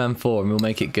Spider-Man 4 and we'll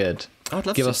make it good. I'd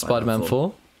love give to us Spider-Man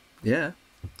 4. Yeah,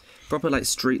 proper like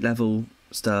street level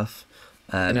stuff.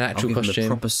 In an actual costume, a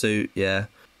proper suit. Yeah,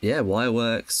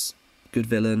 wireworks, good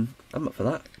villain. I'm up for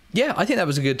that. Yeah, I think that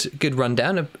was a good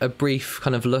rundown, a brief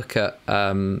kind of look at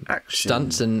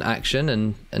stunts and action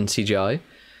and CGI.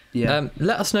 Yeah.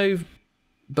 Let us know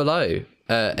below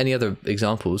any other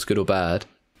examples, good or bad.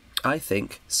 I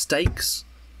think stakes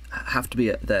have to be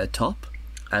at their top.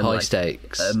 And high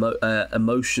stakes.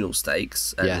 Emotional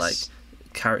stakes and like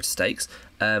character stakes.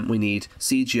 We need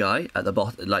CGI at the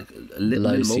bottom, like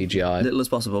low CGI, little as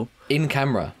possible. In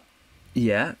camera.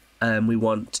 Yeah. We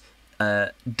want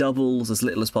doubles as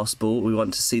little as possible. We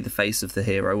want to see the face of the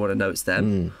hero. We want to know it's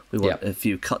them. We want a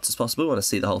few cuts as possible. We want to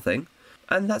see the whole thing.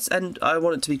 And I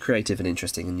want it to be creative and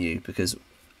interesting and new, because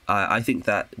I think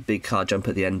that big car jump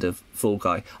at the end of Fall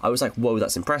Guy, I was like, whoa,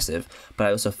 that's impressive. But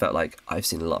I also felt like I've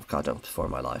seen a lot of car jumps before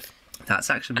in my life. That's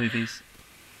action movies.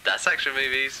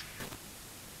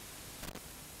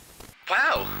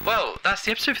 Wow. Well, that's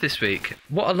the episode for this week.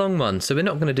 What a long one. So we're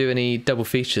not going to do any double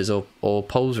features or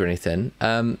polls or anything.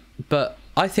 But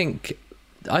I think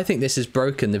this has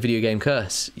broken the video game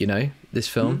curse, this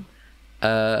film.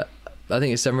 I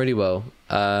think it's done really well.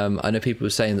 I know people were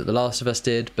saying that The Last of Us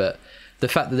did, but the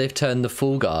fact that they've turned the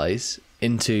Fall Guys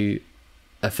into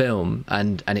a film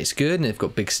and it's good and they've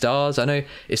got big stars. I know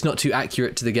it's not too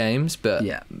accurate to the games, but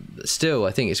still,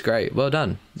 I think it's great. Well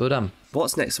done.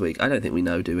 What's next week? I don't think we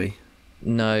know, do we?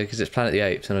 No, because it's Planet of the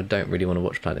Apes, and I don't really want to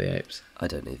watch Planet of the Apes. I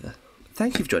don't either.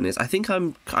 Thank you for joining us. I think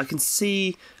I'm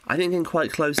getting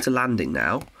quite close to landing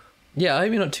now. Yeah, I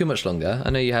hope you're not too much longer. I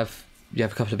know you have a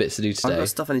couple of bits to do today. I've got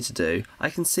stuff I need to do.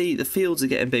 I can see the fields are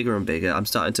getting bigger and bigger. I'm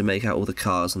starting to make out all the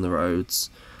cars on the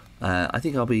roads. I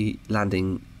think I'll be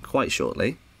landing quite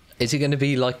shortly. Is it going to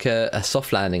be like a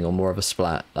soft landing or more of a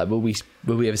splat? Like, will we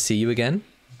ever see you again?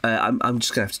 I'm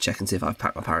just gonna have to check and see if I've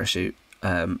packed my parachute.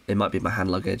 It might be my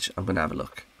hand luggage. I'm gonna have a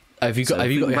look. Have you got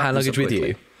your hand luggage with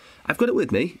you? I've got it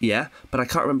with me, yeah, but I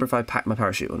can't remember if I packed my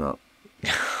parachute or not.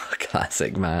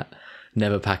 Classic Matt,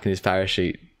 never packing his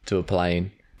parachute to a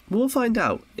plane. We'll find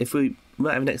out. If we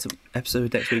might have a next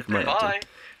episode next week. Bye.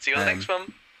 See you on the next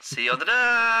one. See you on the.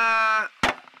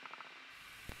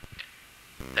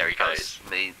 There he goes. I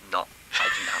didn't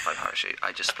have my parachute.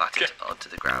 I just splattered onto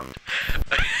the ground.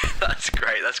 That's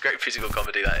great. That's great physical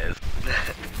comedy, that is.